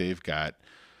think that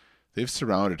they've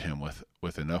surrounded him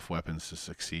with enough weapons to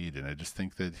succeed, and I just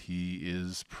think that he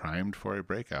is primed for a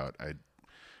breakout. It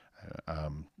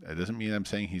doesn't mean I'm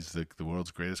saying he's the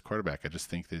world's greatest quarterback. I just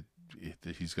think that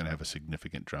he's going to have a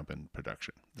significant jump in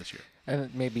production this year.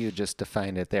 And maybe you just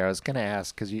defined it there. I was going to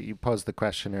ask, because you posed the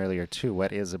question earlier too,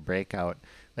 what is a breakout?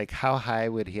 Like, how high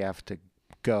would he have to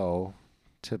go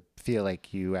to feel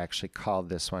like you actually called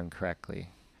this one correctly?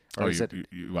 Or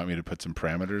you want me to put some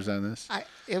parameters on this?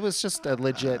 It was just a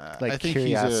legit I think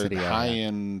curiosity. He's a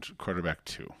high-end quarterback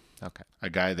too. Okay. A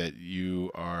guy that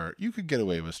you could get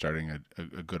away with starting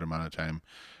a good amount of time,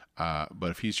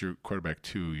 but if he's your quarterback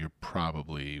too, you're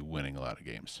probably winning a lot of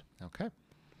games. Okay.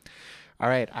 All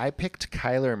right, I picked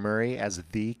Kyler Murray as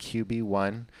the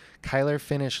QB1. Kyler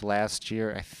finished last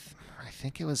year, I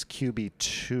think it was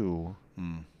QB2.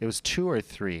 It was 2 or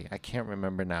 3. I can't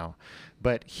remember now.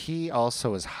 But he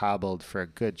also was hobbled for a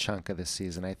good chunk of the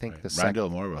season. I think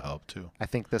Rondale Moore will help too. I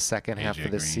think the second half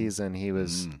of the season he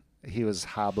was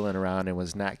hobbling around and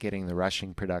was not getting the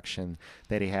rushing production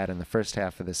that he had in the first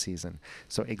half of the season.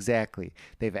 So exactly,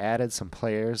 they've added some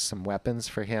players, some weapons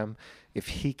for him. If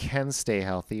he can stay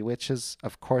healthy, which is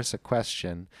of course a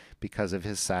question because of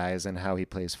his size and how he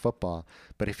plays football,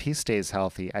 but if he stays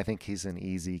healthy, I think he's an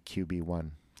easy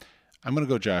QB1. I'm going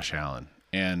to go Josh Allen,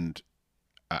 and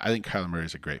I think Kyler Murray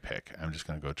is a great pick. I'm just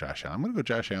going to go Josh Allen. I'm going to go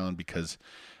Josh Allen because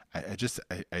I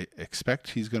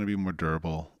expect he's going to be more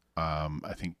durable.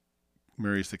 I think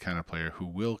Murray's the kind of player who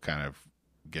will kind of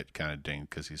get kind of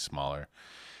dinged because he's smaller,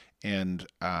 and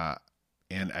I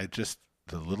just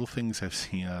the little things I've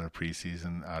seen out of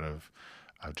preseason out of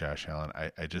Josh Allen,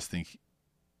 I just think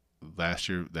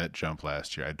that jump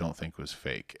last year I don't think was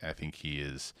fake. I think he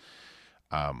is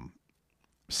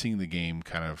seeing the game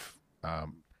kind of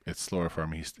it's slower for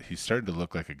him. He's starting to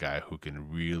look like a guy who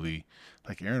can really,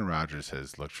 like Aaron Rodgers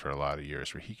has looked for a lot of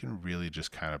years, where he can really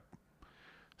just kind of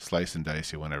slice and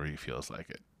dice you whenever he feels like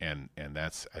it. And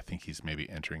that's, I think he's maybe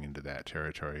entering into that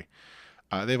territory.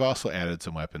 They've also added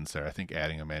some weapons there. I think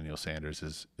adding Emmanuel Sanders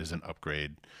is an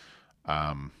upgrade.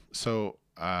 So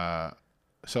I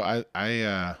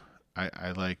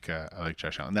like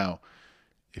Josh Allen. Now,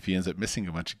 if he ends up missing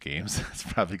a bunch of games, that's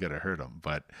probably going to hurt him.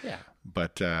 But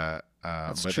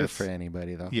that's true for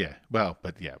anybody though. Yeah. Well,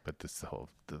 but that's the whole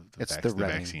the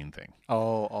vaccine thing.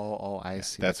 Oh, I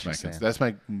see. That's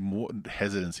my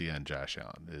hesitancy on Josh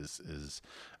Allen is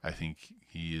I think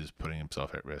he is putting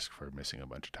himself at risk for missing a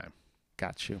bunch of time.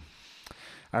 Got you.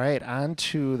 All right, on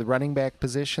to the running back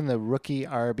position, the rookie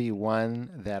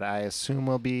RB1 that I assume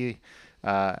will be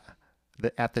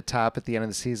at the top at the end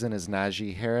of the season is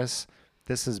Najee Harris.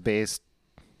 This is based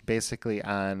basically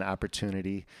on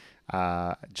opportunity.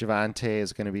 Javonte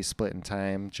is going to be split in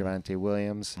time. Javonte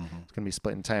Williams is going to be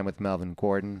split in time with Melvin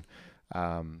Gordon.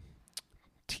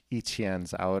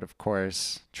 Etienne's out, of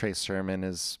course. Trey Sermon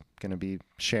is going to be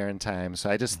sharing time. So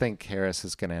I just think Harris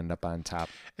is going to end up on top.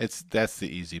 That's the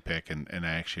easy pick, and I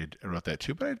actually wrote that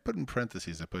too. But I put in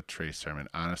parentheses, I put Trey Sermon,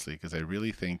 honestly, because I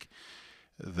really think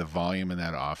the volume in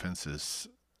that offense is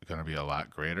going to be a lot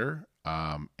greater.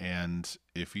 And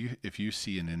if you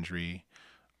see an injury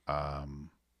in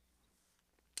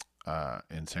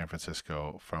San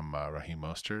Francisco from Raheem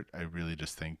Mostert, I really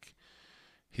just think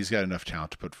he's got enough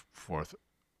talent to put forth,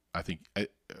 I think,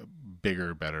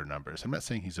 bigger, better numbers. I'm not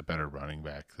saying he's a better running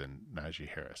back than Najee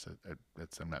Harris.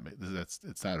 It's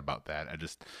not about that. I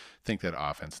just think that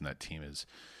offense and that team is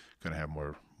going to have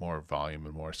more volume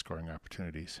and more scoring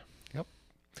opportunities. Yep.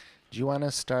 Do you want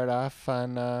to start off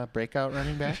on breakout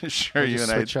running back? Sure. You and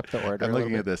switch up the order. I'm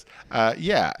looking at this.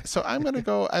 Yeah. So I'm going to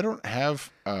go. I don't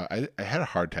have. I had a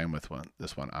hard time with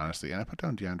this one, honestly, and I put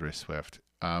down DeAndre Swift,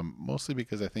 mostly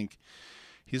because I think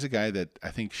he's a guy that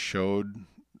I think showed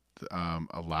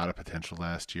a lot of potential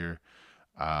last year,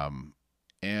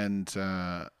 and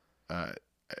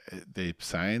they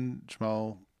signed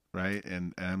Jamal, right?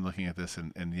 And I'm looking at this,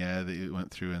 and yeah, they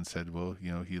went through and said, well,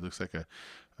 he looks like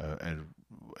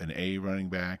an A running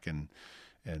back, and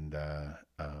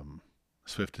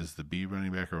Swift is the B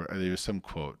running back, or there was some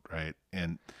quote, right?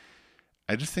 And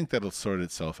I just think that'll sort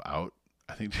itself out.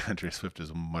 I think DeAndre Swift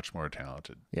is much more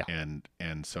talented, yeah, and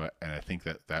I think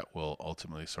that will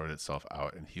ultimately sort itself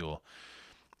out, and he'll,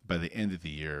 by the end of the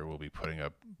year, will be putting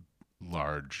up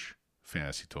large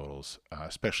fantasy totals,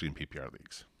 especially in PPR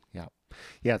leagues.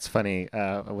 Yeah, it's funny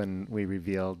when we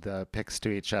revealed the picks to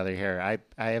each other here.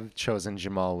 I have chosen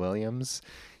Jamal Williams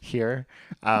here.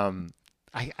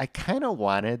 I kind of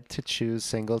wanted to choose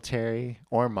Singletary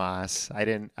or Moss. I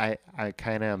didn't. I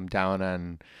kind of am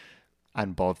down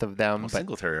on both of them. Well, but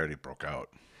Singletary already broke out.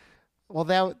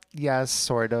 Well, yes,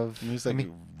 sort of. He was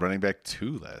running back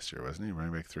 2 last year, wasn't he?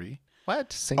 Running back 3.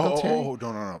 What? Singletary? Oh,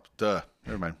 no. Duh.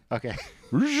 Never mind. Okay.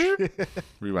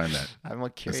 Rewind that. I'm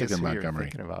curious who Montgomery.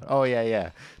 you're thinking about. Oh, yeah.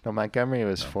 No, Montgomery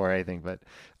was 4, I think. But,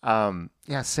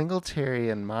 yeah, Singletary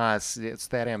and Moss, it's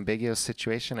that ambiguous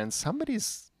situation. And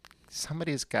somebody's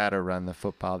got to run the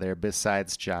football there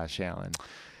besides Josh Allen.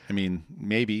 I mean,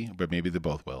 maybe, but maybe they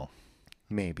both will.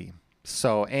 Maybe.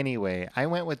 So, anyway, I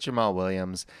went with Jamal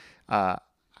Williams.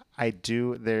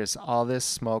 There's all this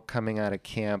smoke coming out of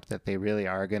camp that they really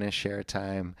are going to share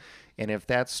time. And if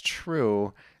that's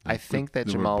true, I think that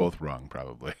Jamal... We're both wrong,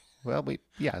 probably. Well,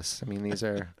 yes. I mean, these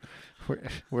are...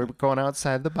 we're going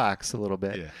outside the box a little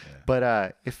bit. Yeah.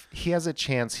 But if he has a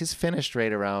chance, he's finished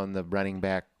right around the running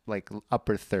back, like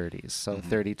upper 30s. So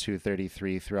 32,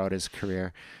 33 throughout his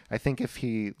career. I think if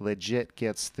he legit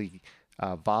gets the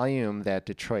volume that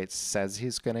Detroit says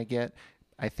he's going to get,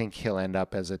 I think he'll end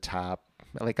up as a top,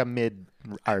 like a mid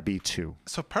RB2.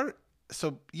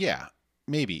 So yeah,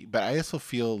 maybe. But I also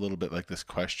feel a little bit like this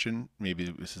question. Maybe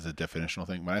this is a definitional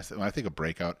thing. When I think of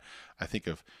breakout, I think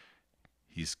of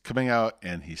he's coming out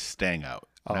and he's staying out.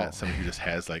 Not somebody who just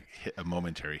has like a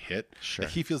momentary hit. Sure.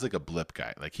 Like he feels like a blip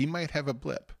guy. Like he might have a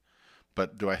blip.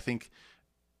 But do I think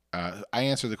I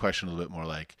answer the question a little bit more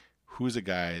like, who's a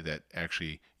guy that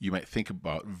actually you might think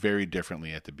about very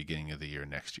differently at the beginning of the year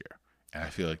next year? And I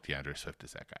feel like DeAndre Swift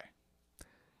is that guy.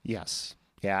 Yes.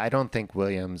 Yeah, I don't think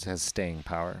Williams has staying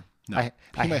power. No,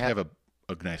 he might have a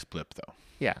nice blip, though.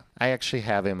 Yeah, I actually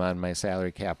have him on my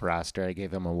salary cap roster. I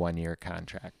gave him a 1-year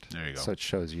contract. There you go. So it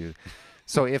shows you.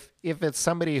 So if it's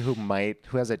somebody who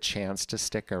has a chance to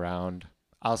stick around,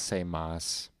 I'll say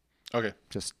Moss. Okay.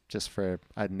 Just for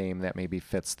a name that maybe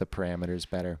fits the parameters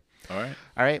better. All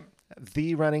right.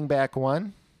 The running back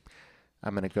one,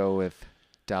 I'm going to go with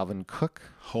Dalvin Cook.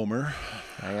 Homer.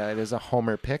 It is a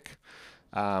homer pick.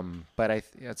 But I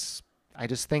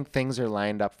just think things are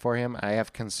lined up for him. I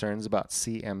have concerns about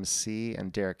CMC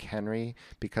and Derrick Henry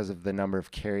because of the number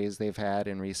of carries they've had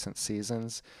in recent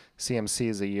seasons. CMC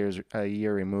is a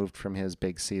year removed from his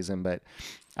big season, but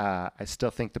I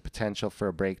still think the potential for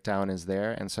a breakdown is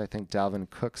there, and so I think Dalvin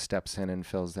Cook steps in and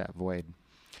fills that void.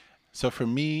 So for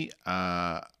me,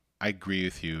 I agree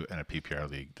with you in a PPR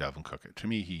league, Dalvin Cook. To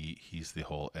me, he's the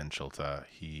whole enchilada.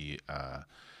 He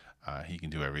can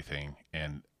do everything,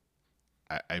 and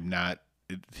I'm not.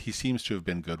 He seems to have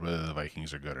been good whether the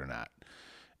Vikings are good or not,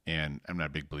 and I'm not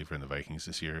a big believer in the Vikings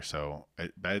this year, so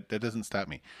that doesn't stop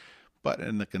me. But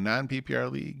in like a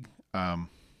non-PPR league,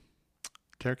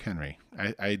 Derrick Henry,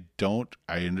 I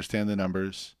understand the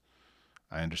numbers.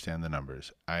 And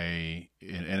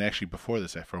actually before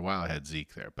this, for a while I had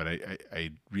Zeke there, but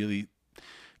I really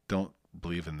don't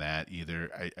believe in that either.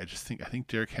 I think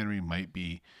Derrick Henry might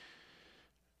be.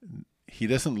 He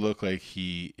doesn't look like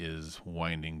he is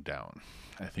winding down.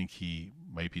 I think he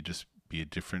might be just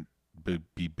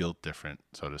be built different,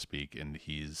 so to speak, and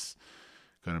he's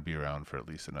going to be around for at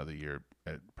least another year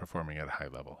performing at a high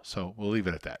level. So we'll leave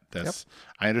it at that.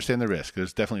 I understand the risk.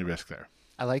 There's definitely risk there.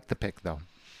 I like the pick, though.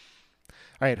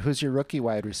 All right, who's your rookie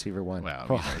wide receiver one? Well,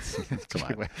 come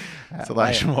on. It's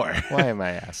Elijah Moore. Why am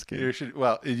I asking?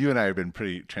 You and I have been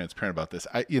pretty transparent about this.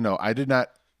 I did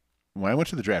not, when I went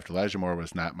to the draft, Elijah Moore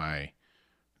was not my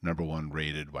number one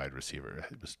rated wide receiver.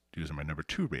 He was my number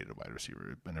two rated wide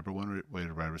receiver. My number one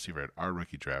rated wide receiver at our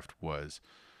rookie draft was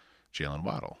Jalen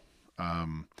Waddle.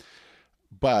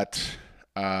 But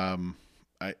I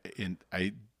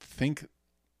think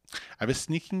I have a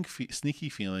sneaky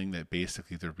feeling that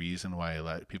basically the reason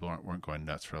why people weren't going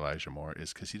nuts for Elijah Moore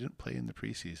is because he didn't play in the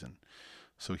preseason.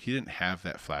 So he didn't have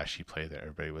that flashy play that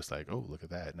everybody was like, oh, look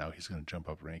at that. Now he's going to jump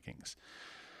up rankings.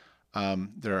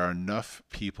 There are enough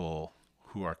people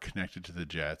who are connected to the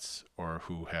Jets or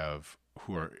who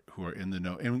are in the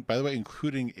know. And by the way,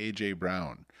 including A.J.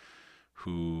 Brown,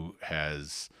 who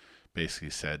has basically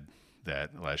said that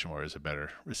Elijah Moore is a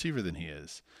better receiver than he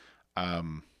is.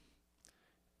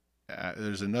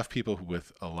 There's enough people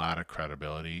with a lot of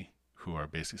credibility who are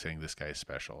basically saying this guy is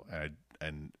special.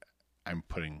 And I'm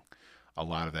putting a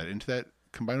lot of that into that,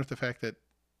 combined with the fact that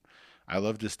I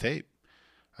loved his tape.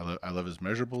 I love his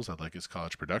measurables. I like his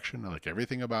college production. I like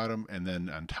everything about him. And then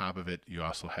on top of it, you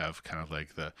also have kind of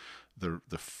like the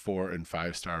 4 and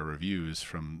 5 star reviews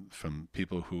from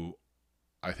people who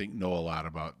I think know a lot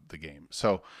about the game.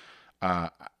 So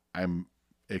I'm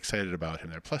excited about him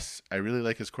there. Plus, I really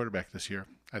like his quarterback this year.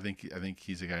 I think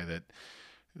he's a guy that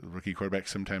rookie quarterbacks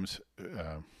sometimes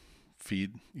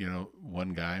feed,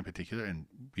 one guy in particular. And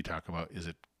we talk about, is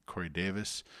it Corey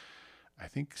Davis? I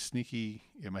think sneaky,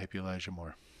 it might be Elijah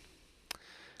Moore.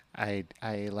 I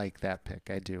like that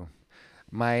pick. I do.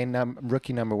 My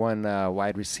rookie number one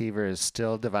wide receiver is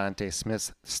still Devontae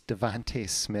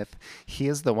Smith. He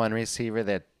is the one receiver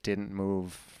that didn't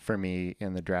move for me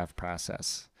in the draft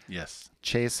process. Yes.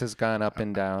 Chase has gone up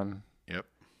and down. Yep.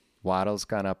 Waddle's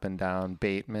gone up and down.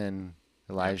 Bateman,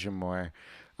 Elijah Moore.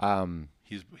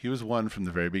 He was one from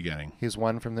the very beginning.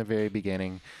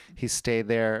 He stayed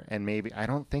there, and maybe I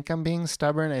don't think I'm being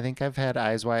stubborn. I think I've had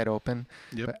eyes wide open.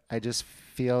 Yep. But I just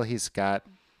feel he's got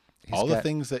the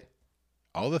things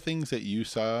that you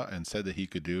saw and said that he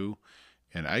could do,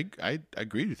 and I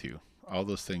agreed with you. All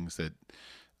those things that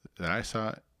I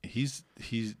saw, he's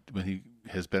when he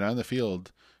has been on the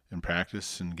field in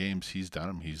practice and games, he's done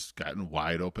them. He's gotten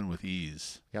wide open with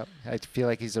ease. Yep. I feel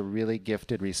like he's a really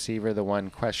gifted receiver. The one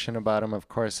question about him, of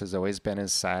course, has always been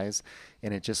his size,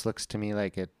 and it just looks to me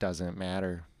like it doesn't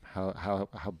matter how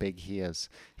big he is.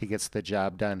 He gets the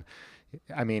job done.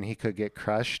 I mean, he could get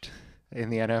crushed in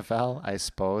the NFL, I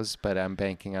suppose, but I'm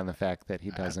banking on the fact that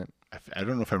he doesn't. I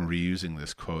don't know if I'm reusing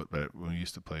this quote, but when we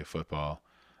used to play football,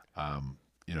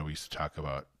 we used to talk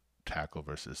about tackle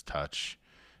versus touch.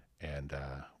 And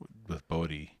with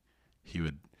Bodie, he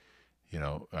would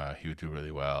do really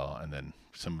well. And then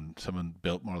someone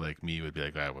built more like me would be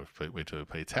like, wait till we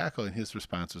play tackle. And his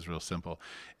response was real simple: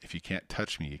 if you can't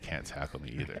touch me, you can't tackle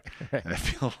me either. Right. And I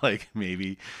feel like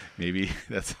maybe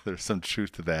there's some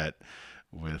truth to that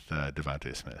with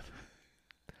Devontae Smith.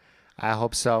 I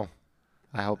hope so.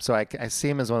 I see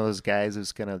him as one of those guys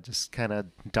who's going to just kind of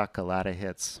duck a lot of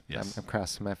hits. Yes. I'm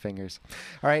crossing my fingers.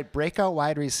 All right, breakout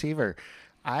wide receiver.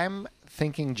 I'm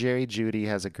thinking Jerry Jeudy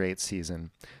has a great season.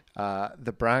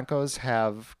 The Broncos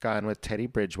have gone with Teddy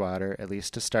Bridgewater, at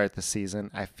least to start the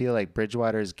season. I feel like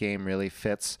Bridgewater's game really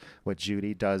fits what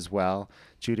Jeudy does well.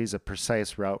 Judy's a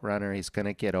precise route runner. He's going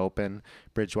to get open.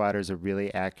 Bridgewater's a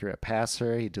really accurate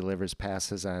passer. He delivers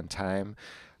passes on time.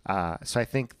 So I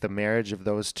think the marriage of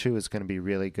those two is going to be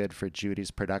really good for Judy's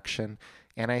production.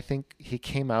 And I think he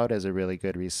came out as a really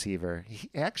good receiver. He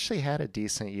actually had a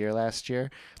decent year last year,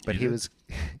 but he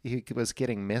was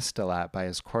getting missed a lot by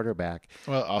his quarterback.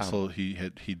 Well, also he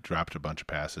dropped a bunch of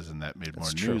passes, and that made more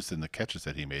news than the catches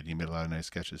that he made. He made a lot of nice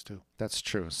catches too. That's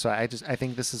true. So I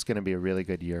think this is going to be a really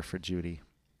good year for Jeudy.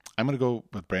 I'm going to go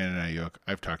with Brandon Ayuk.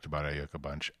 I've talked about Ayuk a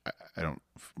bunch. I don't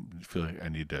feel like I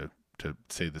need to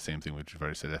say the same thing which you've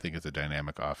already said. I think it's a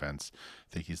dynamic offense.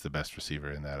 I think he's the best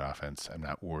receiver in that offense. I'm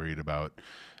not worried about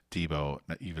Debo,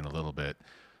 not even a little bit.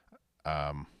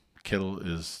 Kittle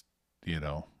is,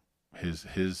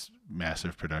 his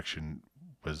massive production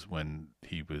was when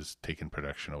he was taking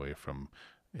production away from,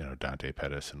 Dante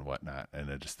Pettis and whatnot. And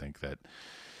I just think that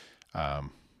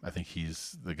I think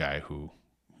he's the guy who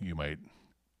you might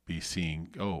be seeing,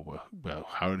 oh, well,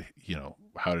 how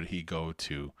did he go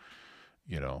to,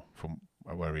 from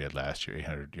where he had last year,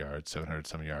 800 yards, 700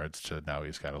 some yards, to now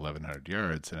he's got 1,100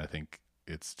 yards. And I think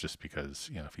it's just because,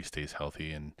 if he stays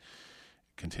healthy and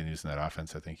continues in that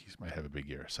offense, I think he might have a big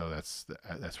year. So that's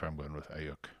where I'm going with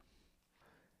Ayuk.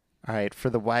 All right, for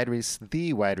the wide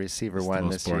receiver It's one the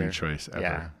most this boring year. choice ever.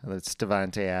 Yeah, it's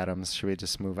Devontae Adams. Should we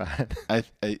just move on? I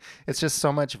It's just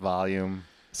so much volume,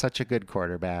 such a good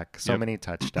quarterback, so Yep. many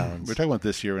touchdowns. We're talking about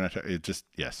this year. It just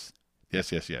yes. All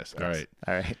right.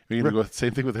 All right. We're gonna go with the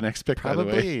same thing with the next pick. By the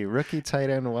way. Probably rookie tight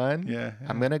end one. Yeah.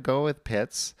 I'm gonna go with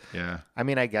Pitts. Yeah. I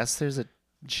mean, I guess there's a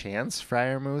chance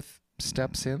Freiermuth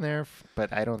steps in there,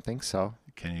 but I don't think so.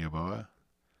 Kenny Yeboah.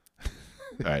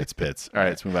 All right, it's Pitts. All right,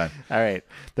 let's move on. All right,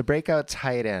 the breakout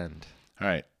tight end. All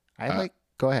right.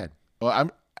 Go ahead.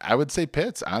 Well, I would say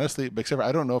Pitts, honestly, except for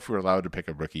I don't know if we're allowed to pick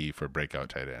a rookie for breakout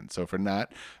tight end. So if we're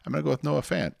not, I'm going to go with Noah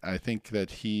Fant. I think that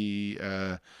he,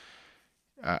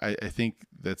 I think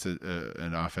that's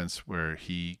an offense where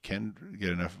he can get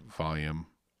enough volume,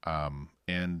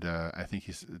 and I think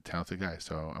he's a talented guy.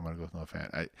 So I'm going to go with Noah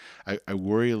Fant. I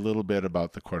worry a little bit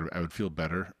about the quarterback. I would feel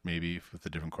better maybe with a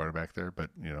different quarterback there, but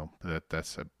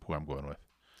that's who I'm going with.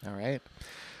 All right.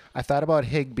 I thought about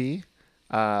Higbee.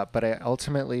 But I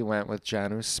ultimately went with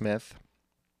Jonnu Smith.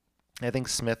 I think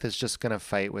Smith is just going to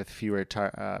fight with fewer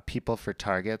people for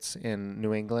targets in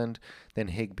New England than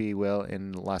Higbee will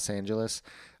in Los Angeles.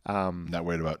 Not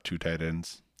worried about two tight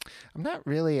ends. I'm not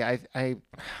really.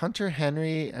 Hunter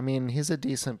Henry, I mean, he's a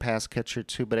decent pass catcher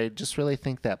too, but I just really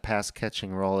think that pass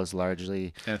catching role is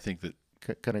largely and I think that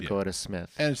going to go to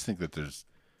Smith. And I just think that there's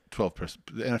 12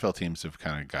 the NFL teams have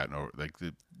kind of gotten over, like,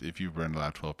 if you run a lot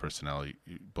of 12 personnel,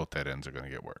 both tight ends are going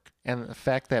to get work. And the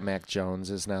fact that Mac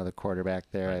Jones is now the quarterback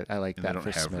there, Right. I like and that they for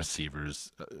don't have Smith.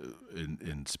 receivers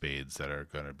in spades that are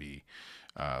going to be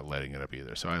letting it up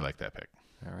either. So I like that pick.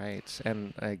 All right.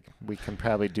 And we can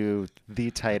probably do the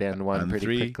tight end one On pretty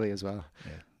 3, quickly as well.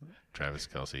 Yeah. Travis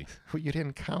Kelce. You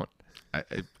didn't count.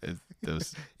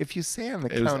 Those, If you say on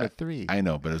the it was- count of 3. I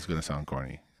know, but it's going to sound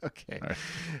corny. Okay. All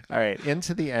All right.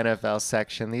 Into the NFL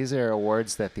section. These are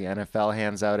awards that the NFL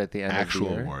hands out at the end Actual of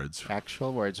the year. awards. Actual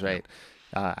awards, right.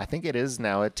 I think it is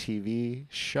now a TV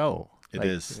show. It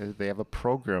is. They have a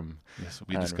program. Yes,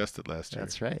 we discussed it last year.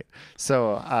 That's right.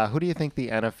 So who do you think the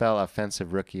NFL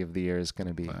Offensive Rookie of the Year is going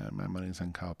to be? My money's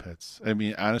on Kyle Pitts. I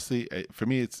mean, honestly, for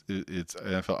me, it's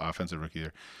NFL Offensive Rookie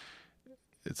Year.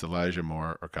 It's Elijah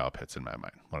Moore or Kyle Pitts in my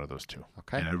mind, one of those two.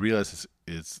 Okay. And I realize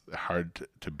it's hard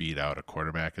to beat out a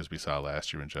quarterback, as we saw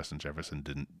last year when Justin Jefferson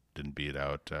didn't beat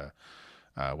out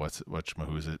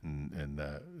who's it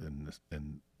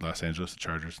in Los Angeles, the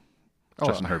Chargers. Oh,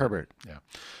 Justin Herbert. Yeah,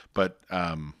 but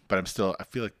I feel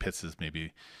like Pitts is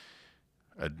maybe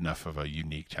enough of a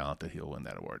unique talent that he'll win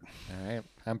that award. All right.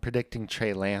 I'm predicting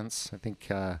Trey Lance. I think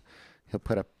he'll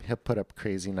put up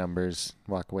crazy numbers,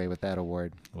 walk away with that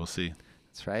award. We'll see.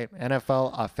 That's right.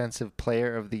 NFL Offensive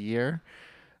Player of the Year.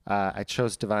 I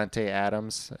chose Devontae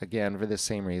Adams, again, for the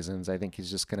same reasons. I think he's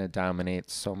just going to dominate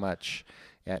so much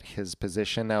at his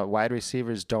position. Now, wide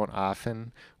receivers don't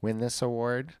often win this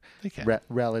award. They can.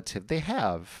 They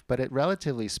have, but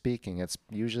relatively speaking, it's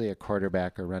usually a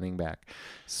quarterback or running back.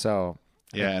 So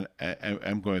yeah, and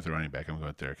I'm going with the running back. I'm going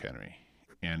with Derrick Henry.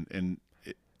 And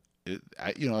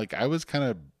I was kind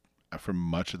of, for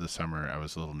much of the summer, I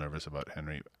was a little nervous about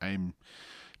Henry. I'm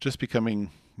just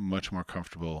becoming much more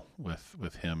comfortable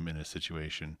with him in his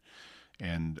situation.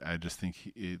 And I just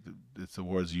think it's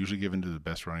awards usually given to the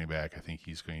best running back. I think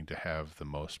he's going to have the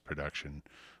most production.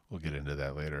 We'll get into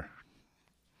that later.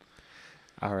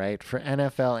 All right. For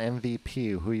NFL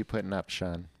MVP, who are you putting up,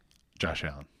 Sean? Josh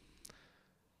Allen.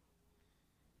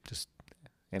 Just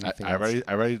anything I else?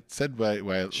 already said why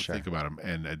I Sure. think about him,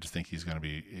 and I just think he's going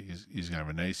to have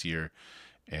a nice year,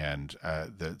 and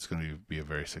that's going to be a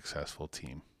very successful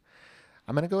team.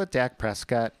 I'm going to go with Dak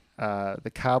Prescott.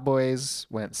 The Cowboys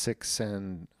went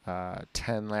 6-10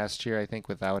 last year, I think,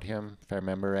 without him, if I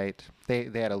remember right. They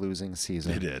had a losing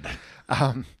season. They did.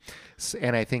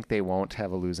 And I think they won't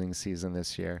have a losing season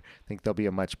this year. I think they'll be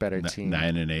a much better team.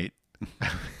 9-8.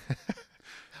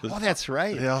 Oh, that's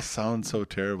right. They all sound so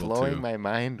terrible. Blowing too. my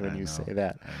mind when I you know, say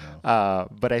that. I know.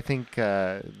 But I think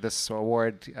this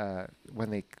award, when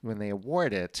they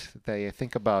award it, they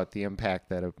think about the impact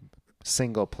that a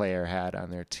single player had on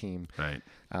their team. Right.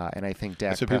 And I think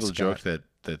Dak So Prescott. people joke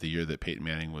that the year that Peyton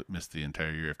Manning missed the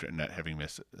entire year after not having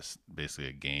missed basically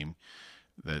a game,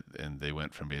 and they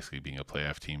went from basically being a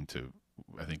playoff team to,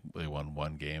 I think they won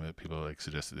one game, that people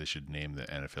suggested they should name the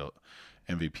NFL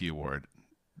MVP award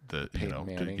to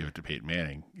give it to Peyton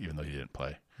Manning, even though he didn't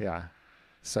play. Yeah.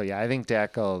 So yeah, I think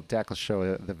Dak will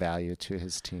show the value to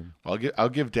his team. I'll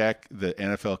give Dak the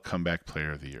NFL Comeback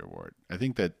Player of the Year award. I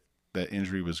think that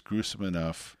injury was gruesome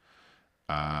enough.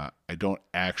 I don't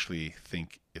actually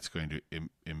think it's going to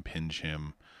impinge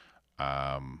him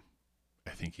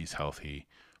I think he's healthy,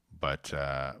 but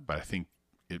I think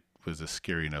it was a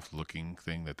scary enough looking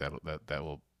thing that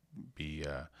will be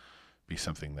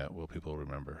something that people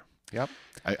remember. Yep.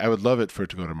 I would love it for it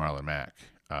to go to Marlon Mack.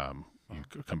 You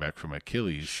come back from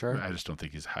Achilles. Sure. I just don't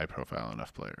think he's a high profile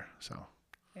enough player. So.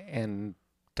 And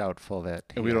doubtful that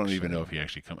And we don't even know if he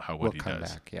actually what he come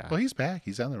does. back. Yeah. Well, he's back.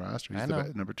 He's on the roster. He's I the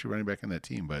know. number 2 running back on that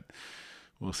team, but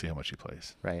we'll see how much he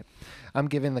plays. Right. I'm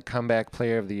giving the Comeback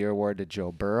Player of the Year award to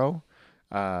Joe Burrow.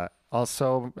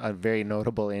 Also, a very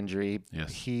notable injury.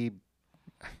 Yes.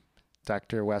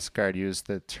 Dr. Westgard used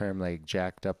the term like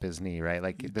jacked up his knee, right?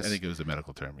 Like I think it was a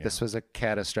medical term. Yeah. This was a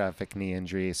catastrophic knee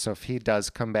injury. So if he does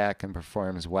come back and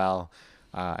performs well,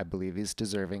 I believe he's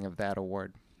deserving of that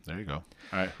award. There you go.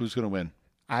 All right. Who's going to win?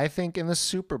 I think in the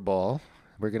Super Bowl,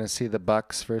 we're going to see the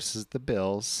Bucs versus the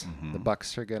Bills. Mm-hmm. The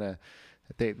Bucs are going to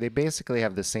they basically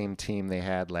have the same team they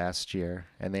had last year,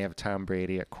 and they have Tom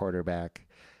Brady at quarterback.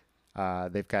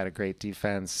 They've got a great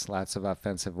defense, lots of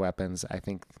offensive weapons. I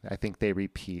think they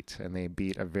repeat and they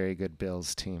beat a very good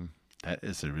Bills team. That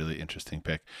is a really interesting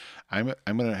pick. I'm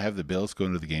going to have the Bills go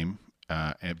into the game,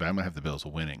 but I'm going to have the Bills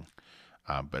winning.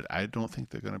 But I don't think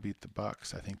they're going to beat the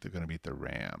Bucs. I think they're going to beat the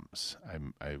Rams.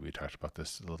 We talked about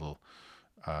this a little,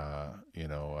 what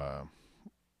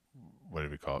do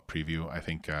we call it? Preview. I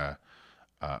think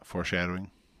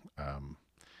foreshadowing.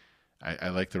 I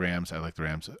like the Rams. I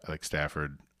like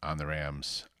Stafford on the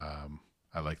Rams.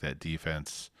 I like that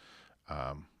defense.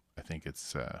 I think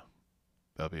it's I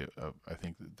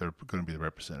think they're going to be the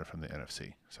representative from the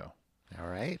NFC. So, all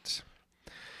right.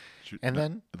 And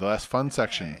then the last fun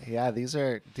section. Yeah, these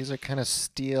are kind of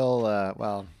steel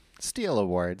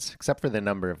awards, except for the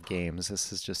number of games.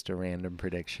 This is just a random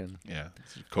prediction. Yeah,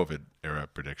 it's a COVID era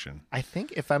prediction. I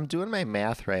think if I'm doing my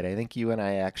math right, I think you and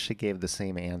I actually gave the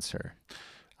same answer.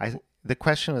 The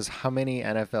question was how many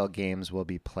NFL games will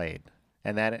be played,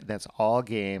 and that's all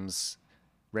games,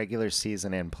 regular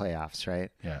season and playoffs, right?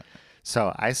 Yeah.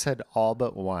 So I said all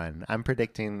but one. I'm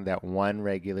predicting that one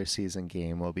regular season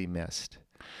game will be missed.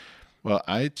 Well,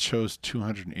 I chose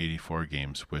 284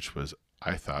 games, which was,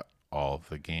 I thought, all of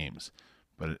the games.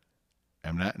 But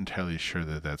I'm not entirely sure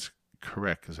that that's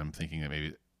correct because I'm thinking that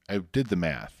maybe I did the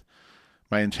math.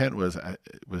 My intent was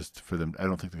for them. I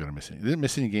don't think they're going to miss any. They didn't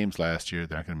miss any games last year.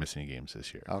 They're not going to miss any games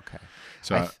this year. Okay.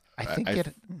 So I think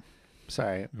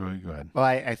sorry. Go ahead. Well,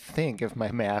 I think if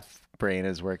my math brain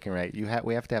is working right,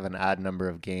 we have to have an odd number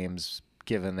of games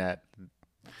given that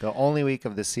the only week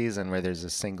of the season where there's a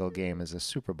single game is a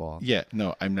Super Bowl. Yeah,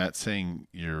 no, I'm not saying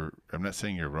you're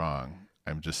wrong.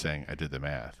 I'm just saying I did the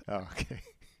math. Oh, okay.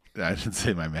 I didn't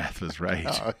say my math was right.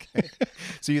 Oh, okay.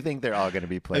 So you think they're all going to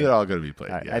be played? They're all going to be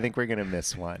played. All right, yeah. I think we're going to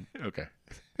miss one. Okay.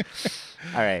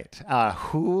 All right.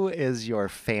 Who is your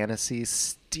fantasy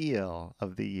steal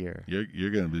of the year?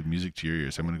 You're going to be music to your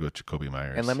ears. I'm going to go Jacoby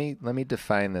Myers. And let me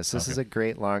define this. This Okay. is a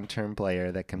great long-term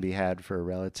player that can be had for a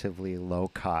relatively low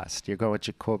cost. You're going with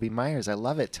Jacoby Myers. I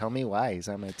love it. Tell me why. He's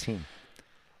on my team.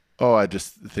 Oh, I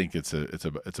just think it's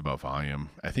about volume.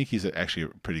 I think he's actually a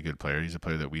pretty good player. He's a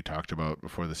player that we talked about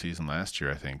before the season last year.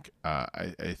 I think.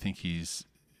 I think he's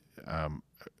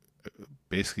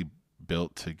basically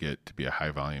built to be a high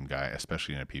volume guy,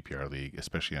 especially in a PPR league,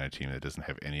 especially on a team that doesn't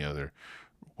have any other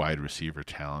wide receiver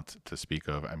talent to speak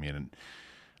of. I mean,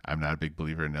 I'm not a big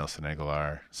believer in Nelson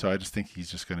Aguilar, so I just think he's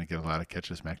just going to get a lot of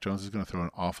catches. Mac Jones is going to throw an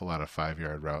awful lot of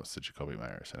 5-yard routes to Jacoby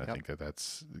Myers, and I think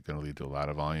that's going to lead to a lot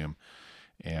of volume.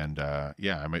 And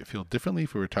I might feel differently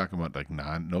if we were talking about like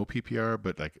no PPR,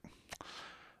 but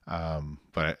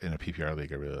but in a PPR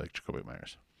league, I really like Jacoby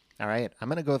Myers. All right, I'm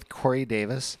going to go with Corey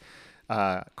Davis.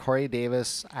 Corey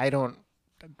Davis, I don't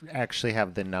actually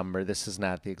have the number. This is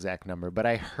not the exact number, but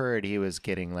I heard he was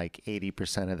getting like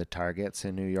 80% of the targets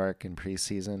in New York in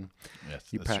preseason. Yes,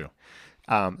 that's true.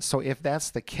 So if that's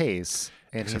the case,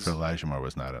 and except for Elijah Moore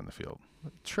was not on the field.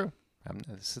 True.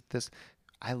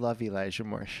 I love Elijah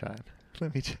Moore, Sean.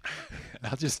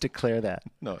 I'll just declare that.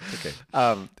 No, it's okay.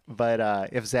 But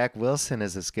if Zach Wilson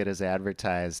is as good as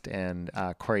advertised and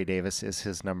Corey Davis is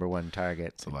his number one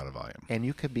target, it's a lot of volume. And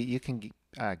you can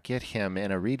get him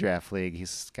in a redraft league.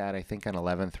 He's got, I think, an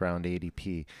 11th round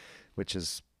ADP, which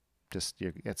is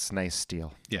it's a nice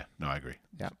steal. Yeah, no, I agree.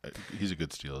 Yeah, he's a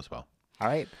good steal as well. All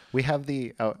right, we have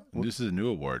the. This is a new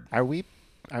award. Are we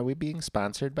being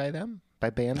sponsored by them? By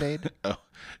Band-Aid? Oh,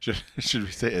 should we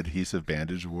say Adhesive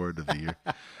Bandage Award of the Year?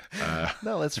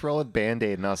 No, let's roll with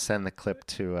Band-Aid, and I'll send the clip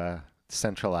to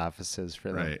central offices for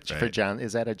them. Right. For John,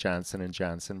 is that a Johnson &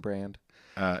 Johnson brand?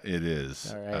 It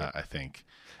is, All right. I think.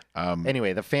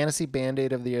 Anyway, the Fantasy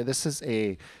Band-Aid of the Year. This is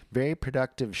a very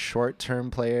productive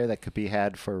short-term player that could be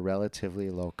had for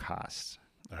relatively low cost.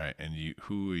 All right, and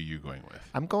who are you going with?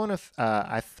 I'm going with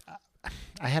I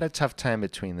had a tough time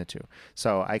between the two.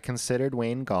 So I considered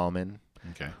Wayne Gallman,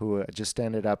 Okay. who just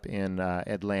ended up in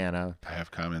Atlanta. I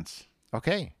have comments.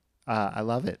 Okay. I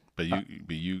love it. But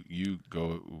you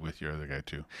go with your other guy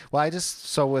too. Well,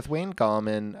 so with Wayne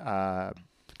Gallman,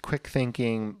 quick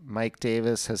thinking, Mike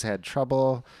Davis has had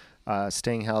trouble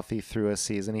staying healthy through a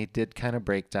season. He did kind of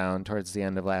break down towards the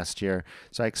end of last year.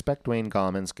 So I expect Wayne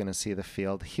Gallman's going to see the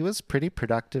field. He was pretty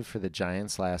productive for the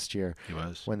Giants last year. He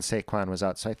was. When Saquon was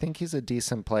out. So I think he's a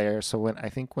decent player. So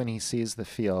when he sees the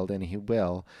field, and he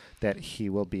will, that he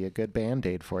will be a good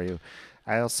Band-Aid for you.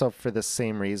 I also, for the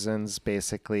same reasons,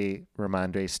 basically,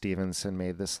 Ramondre Stevenson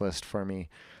made this list for me.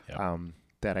 Yep.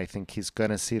 That I think he's going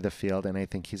to see the field, and I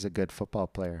think he's a good football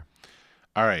player.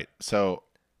 All right, so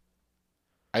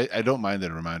I don't mind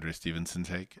that Ramondre Stevenson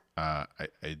take.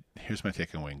 Here's my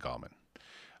take on Wayne Gallman.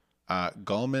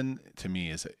 Gallman to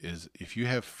me is if you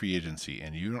have free agency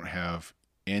and you don't have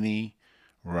any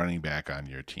running back on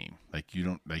your team, you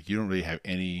don't really have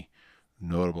any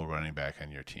notable running back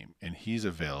on your team, and he's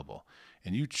available,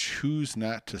 and you choose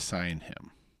not to sign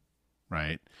him,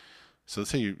 right? So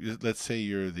let's say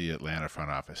you're the Atlanta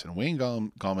front office, and Wayne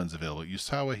Gallman's available. You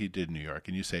saw what he did in New York,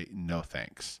 and you say, no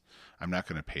thanks. I'm not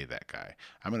going to pay that guy.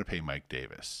 I'm going to pay Mike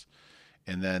Davis.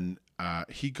 And then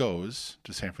he goes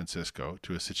to San Francisco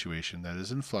to a situation that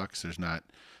is in flux.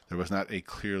 There was not a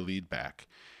clear lead back,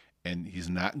 and he's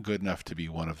not good enough to be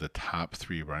one of the top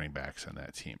 3 running backs on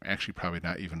that team. Actually, probably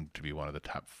not even to be one of the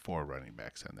top 4 running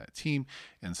backs on that team.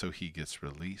 And so he gets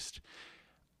released.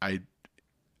 I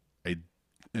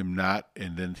am not,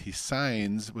 and then he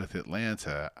signs with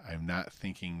Atlanta. I'm not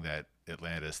thinking that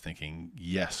Atlanta is thinking,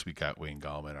 yes, we got Wayne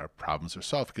Gallman, our problems are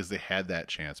solved, because they had that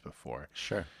chance before.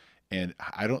 Sure. And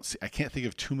I can't think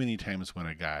of too many times when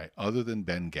a guy, other than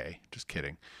Ben Gay, just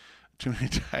kidding, too many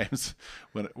times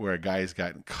where a guy has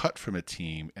gotten cut from a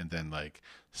team and then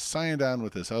signed on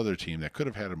with this other team that could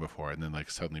have had him before, and then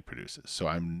suddenly produces. So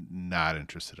I'm not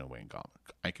interested in Wayne Gallman.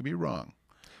 I could be wrong.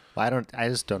 Well, I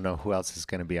just don't know who else is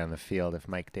going to be on the field if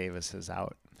Mike Davis is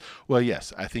out. Well,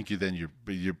 yes, I think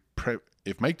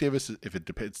if Mike Davis,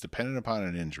 it's dependent upon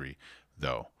an injury,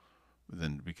 though,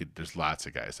 then there's lots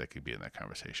of guys that could be in that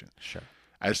conversation. Sure.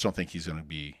 I just don't think he's going to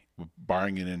be,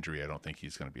 barring an injury, I don't think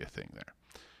he's going to be a thing there.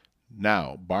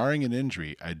 Now, barring an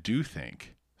injury, I do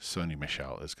think Sony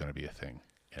Michel is going to be a thing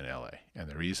in LA. And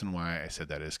the reason why I said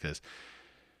that is because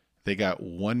they got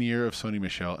 1 year of Sony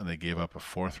Michel, and they gave up a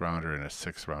 4th rounder and a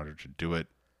 6th rounder to do it.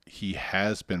 He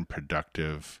has been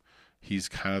productive. He's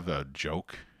kind of a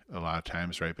joke a lot of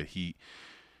times, right? But he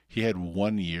had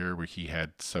 1 year where he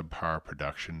had subpar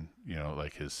production,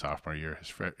 like his sophomore year,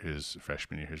 his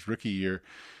freshman year, his rookie year.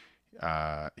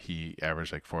 He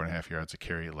averaged 4.5 yards a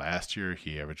carry. Last year,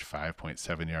 he averaged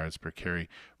 5.7 yards per carry,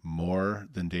 more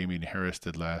than Damian Harris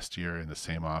did last year in the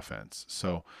same offense.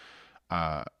 So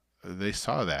they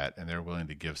saw that, and they're willing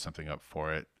to give something up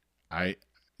for it.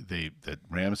 The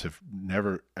Rams have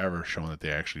never, ever shown that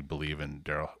they actually believe in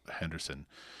Darrell Henderson.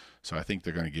 So I think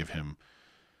they're going to give him,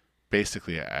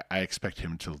 basically, I expect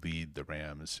him to lead the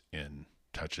Rams in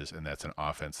touches, and that's an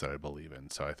offense that I believe in.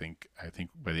 So I think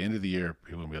by the end of the year,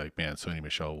 people will be like, man, Sony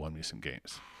Michel won me some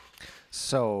games.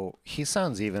 So he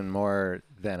sounds even more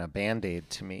than a Band-Aid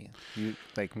to me.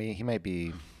 He might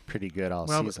be pretty good all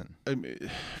season.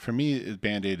 For me,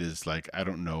 Band-Aid is I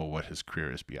don't know what his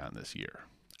career is beyond this year.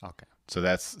 Okay. So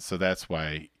that's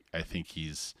why I think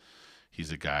he's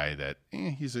a guy that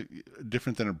he's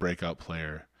different than a breakout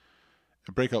player.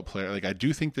 A breakout player, I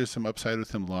do think there's some upside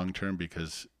with him long term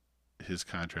because his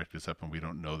contract is up and we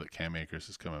don't know that Cam Akers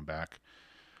is coming back.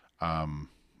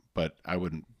 But I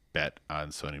wouldn't bet on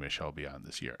Sony Michel beyond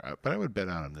this year. But I would bet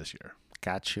on him this year.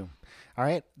 Got you. All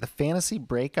right. The fantasy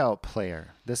breakout player.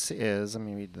 This is, let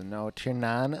me read the note here,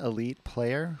 non-elite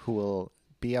player who will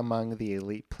be among the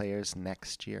elite players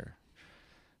next year.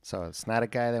 So it's not a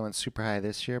guy that went super high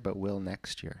this year, but will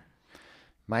next year.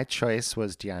 My choice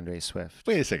was DeAndre Swift.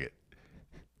 Wait a second.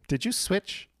 Did you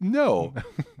switch? No.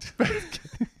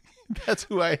 That's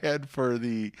who I had for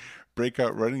the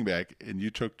breakout running back, and you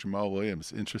took Jamal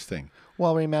Williams. Interesting.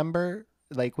 Well, remember,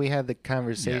 we had the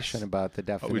conversation about the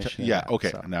definition. Okay.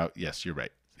 So. Now, yes, you're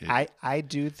right. I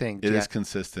do think it is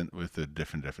consistent with the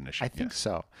different definition. I think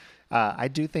so. I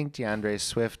do think DeAndre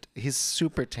Swift, he's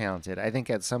super talented. I think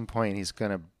at some point he's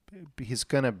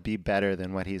gonna be better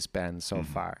than what he's been so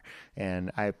far. And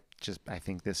I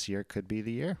think this year could be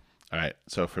the year. All right.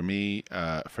 So for me,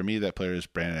 that player is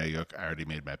Brandon Ayuk. I already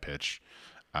made my pitch.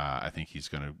 I think he's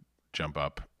going to jump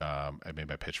up. I made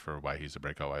my pitch for why he's a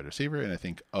breakout wide receiver. And I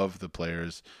think of the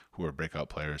players who are breakout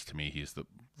players, to me, he's the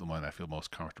the one I feel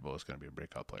most comfortable is going to be a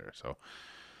breakout player. So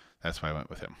that's why I went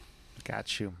with him.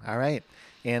 Got you. All right.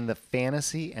 And the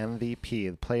fantasy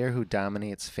MVP, the player who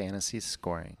dominates fantasy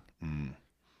scoring.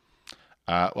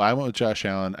 Well, I went with Josh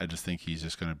Allen. I just think he's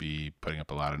just going to be putting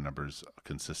up a lot of numbers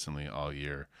consistently all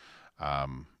year.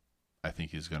 I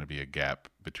think he's going to be a gap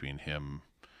between him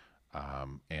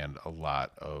and a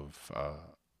lot of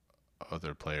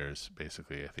other players,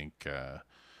 basically, I think,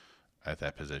 at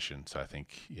that position. So I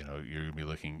think, you're going to be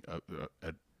looking at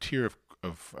a tier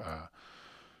of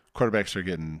quarterbacks are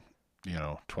getting,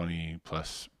 20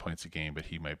 plus points a game, but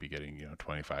he might be getting,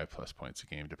 25 plus points a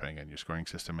game, depending on your scoring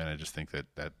system. And I just think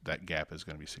that gap is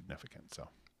going to be significant. So,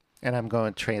 and I'm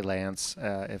going Trey Lance.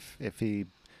 If he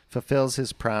fulfills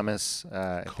his promise,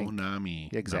 I think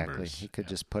exactly. Numbers. He could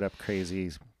just put up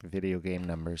crazy video game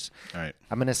numbers. All right.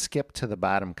 I'm going to skip to the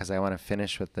bottom because I want to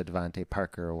finish with the Devontae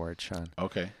Parker Award, Sean.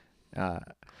 Okay.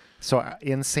 So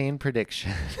insane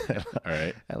prediction. All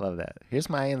right. I love that. Here's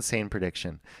my insane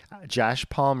prediction. Josh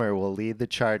Palmer will lead the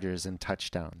Chargers in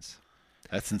touchdowns.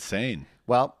 That's insane.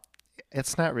 Well,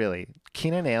 it's not really.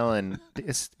 Keenan Allen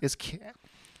is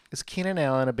Keenan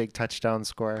Allen a big touchdown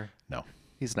scorer? No.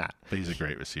 He's not. But he's a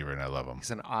great receiver, and I love him.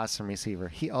 He's an awesome receiver.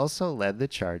 He also led the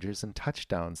Chargers in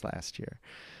touchdowns last year.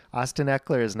 Austin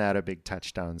Eckler is not a big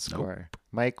touchdown scorer. Nope.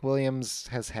 Mike Williams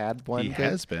has had one. He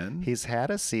has been. He's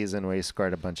had a season where he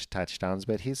scored a bunch of touchdowns,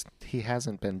 but he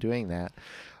hasn't been doing that.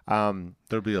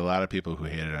 There'll be a lot of people who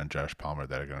hated on Josh Palmer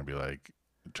that are going to be like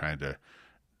trying to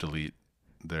delete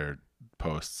their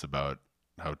posts about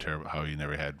how terrible, how he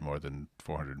never had more than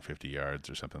 450 yards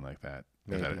or something like that.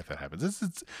 If that happens,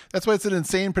 that's why it's an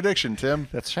insane prediction, Tim.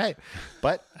 That's right.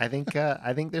 But I think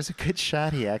there's a good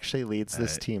shot he actually leads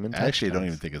this team in touchdowns. I actually don't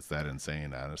even think it's that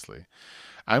insane, honestly.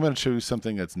 I'm going to choose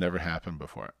something that's never happened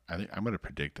before. I think I'm going to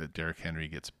predict that Derrick Henry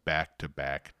gets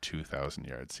back-to-back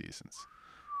 2,000-yard seasons.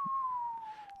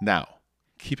 Now,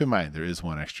 keep in mind there is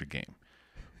one extra game,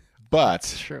 but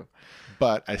it's true.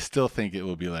 But I still think it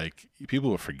will be like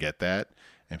people will forget that.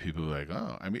 And people are like,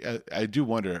 oh, I mean, I do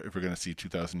wonder if we're going to see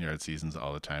 2,000-yard seasons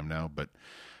all the time now, but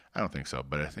I don't think so.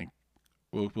 But I think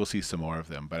we'll see some more of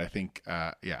them. But I think,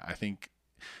 I think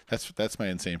that's my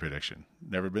insane prediction.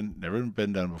 Never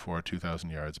been done before. 2,000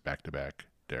 yards back to back.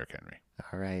 Derrick Henry.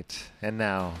 All right, and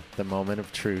now the moment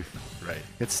of truth. Right.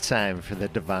 It's time for the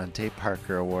Devontae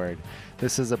Parker Award.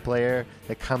 This is a player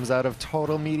that comes out of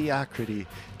total mediocrity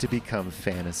to become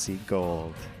fantasy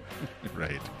gold.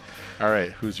 Right. All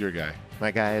right. Who's your guy? My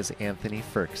guy is Anthony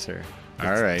Firkser.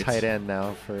 All right. Tight end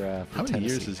now for How many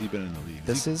Tennessee. years has he been in the league?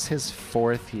 This is his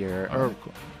fourth year. Oh,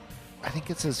 cool. I think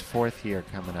it's his fourth year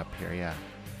coming up here, yeah.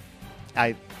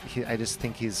 I just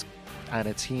think he's on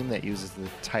a team that uses the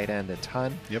tight end a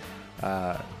ton. Yep.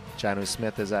 Jonnu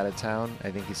Smith is out of town. I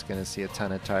think he's going to see a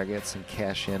ton of targets and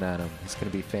cash in on him. He's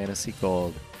going to be fantasy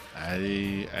gold.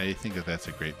 I think that's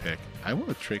a great pick. I went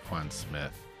with Traquan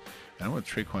Smith. And I went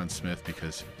with Traquan Smith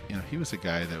because, he was a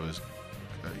guy that was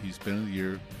he's been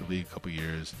in the league a couple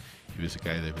years. He was a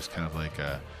guy that was kind of like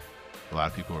a lot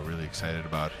of people were really excited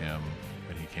about him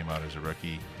when he came out as a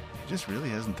rookie. He just really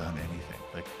hasn't done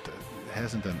anything.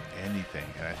 Hasn't done anything.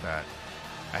 And I thought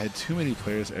I had too many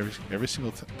players. Every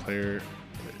single player.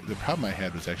 The problem I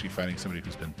had was actually finding somebody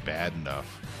who's been bad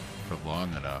enough for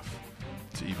long enough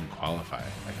to even qualify.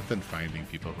 I kept on finding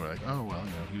people who are like, oh well,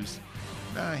 he was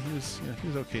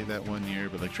okay that 1 year,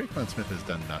 but like Traquan Smith has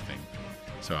done nothing.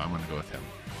 So I'm going to go with him.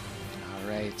 All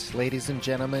right, ladies and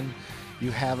gentlemen,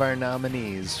 you have our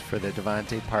nominees for the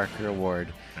Devontae Parker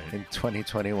Award in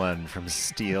 2021 from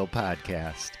Steel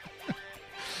Podcast.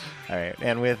 All right,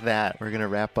 and with that, we're going to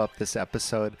wrap up this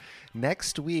episode.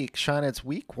 Next week, Sean, it's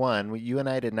week 1. You and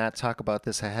I did not talk about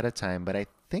this ahead of time, but I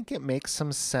think it makes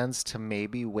some sense to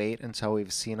maybe wait until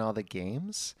we've seen all the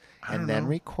games and then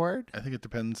record. I think it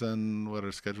depends on what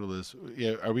our schedule is.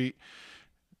 Yeah, are we...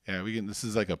 Yeah, we can. This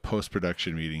is like a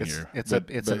post-production meeting here. It's an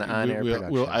on-air production.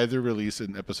 We'll either release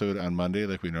an episode on Monday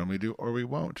like we normally do, or we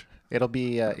won't. It'll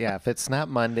be if it's not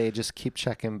Monday, just keep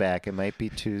checking back. It might be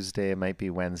Tuesday, it might be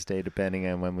Wednesday, depending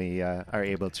on when we are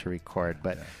able to record.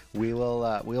 But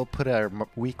we'll put our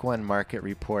week 1 market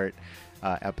report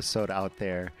episode out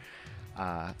there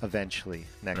eventually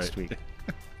next week.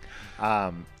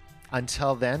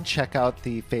 Until then, check out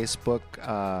the Facebook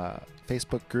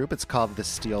group. It's called The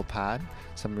Steel Pod.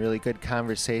 Some really good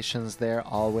conversations there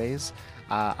always.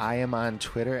 I am on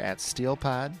Twitter at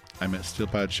SteelPod. I'm at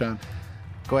SteelPod Sean.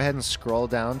 Go ahead and scroll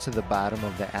down to the bottom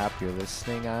of the app you're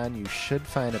listening on. You should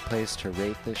find a place to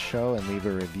rate this show and leave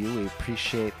a review. We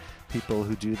appreciate people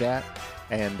who do that.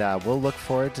 And we'll look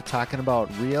forward to talking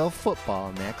about real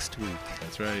football next week.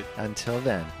 That's right. Until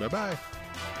then. Bye-bye.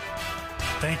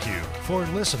 Thank you for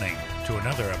listening to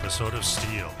another episode of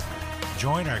Steel.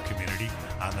 Join our community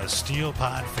on the Steel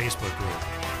Pod Facebook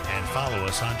group and follow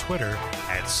us on Twitter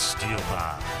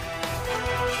 @SteelPod.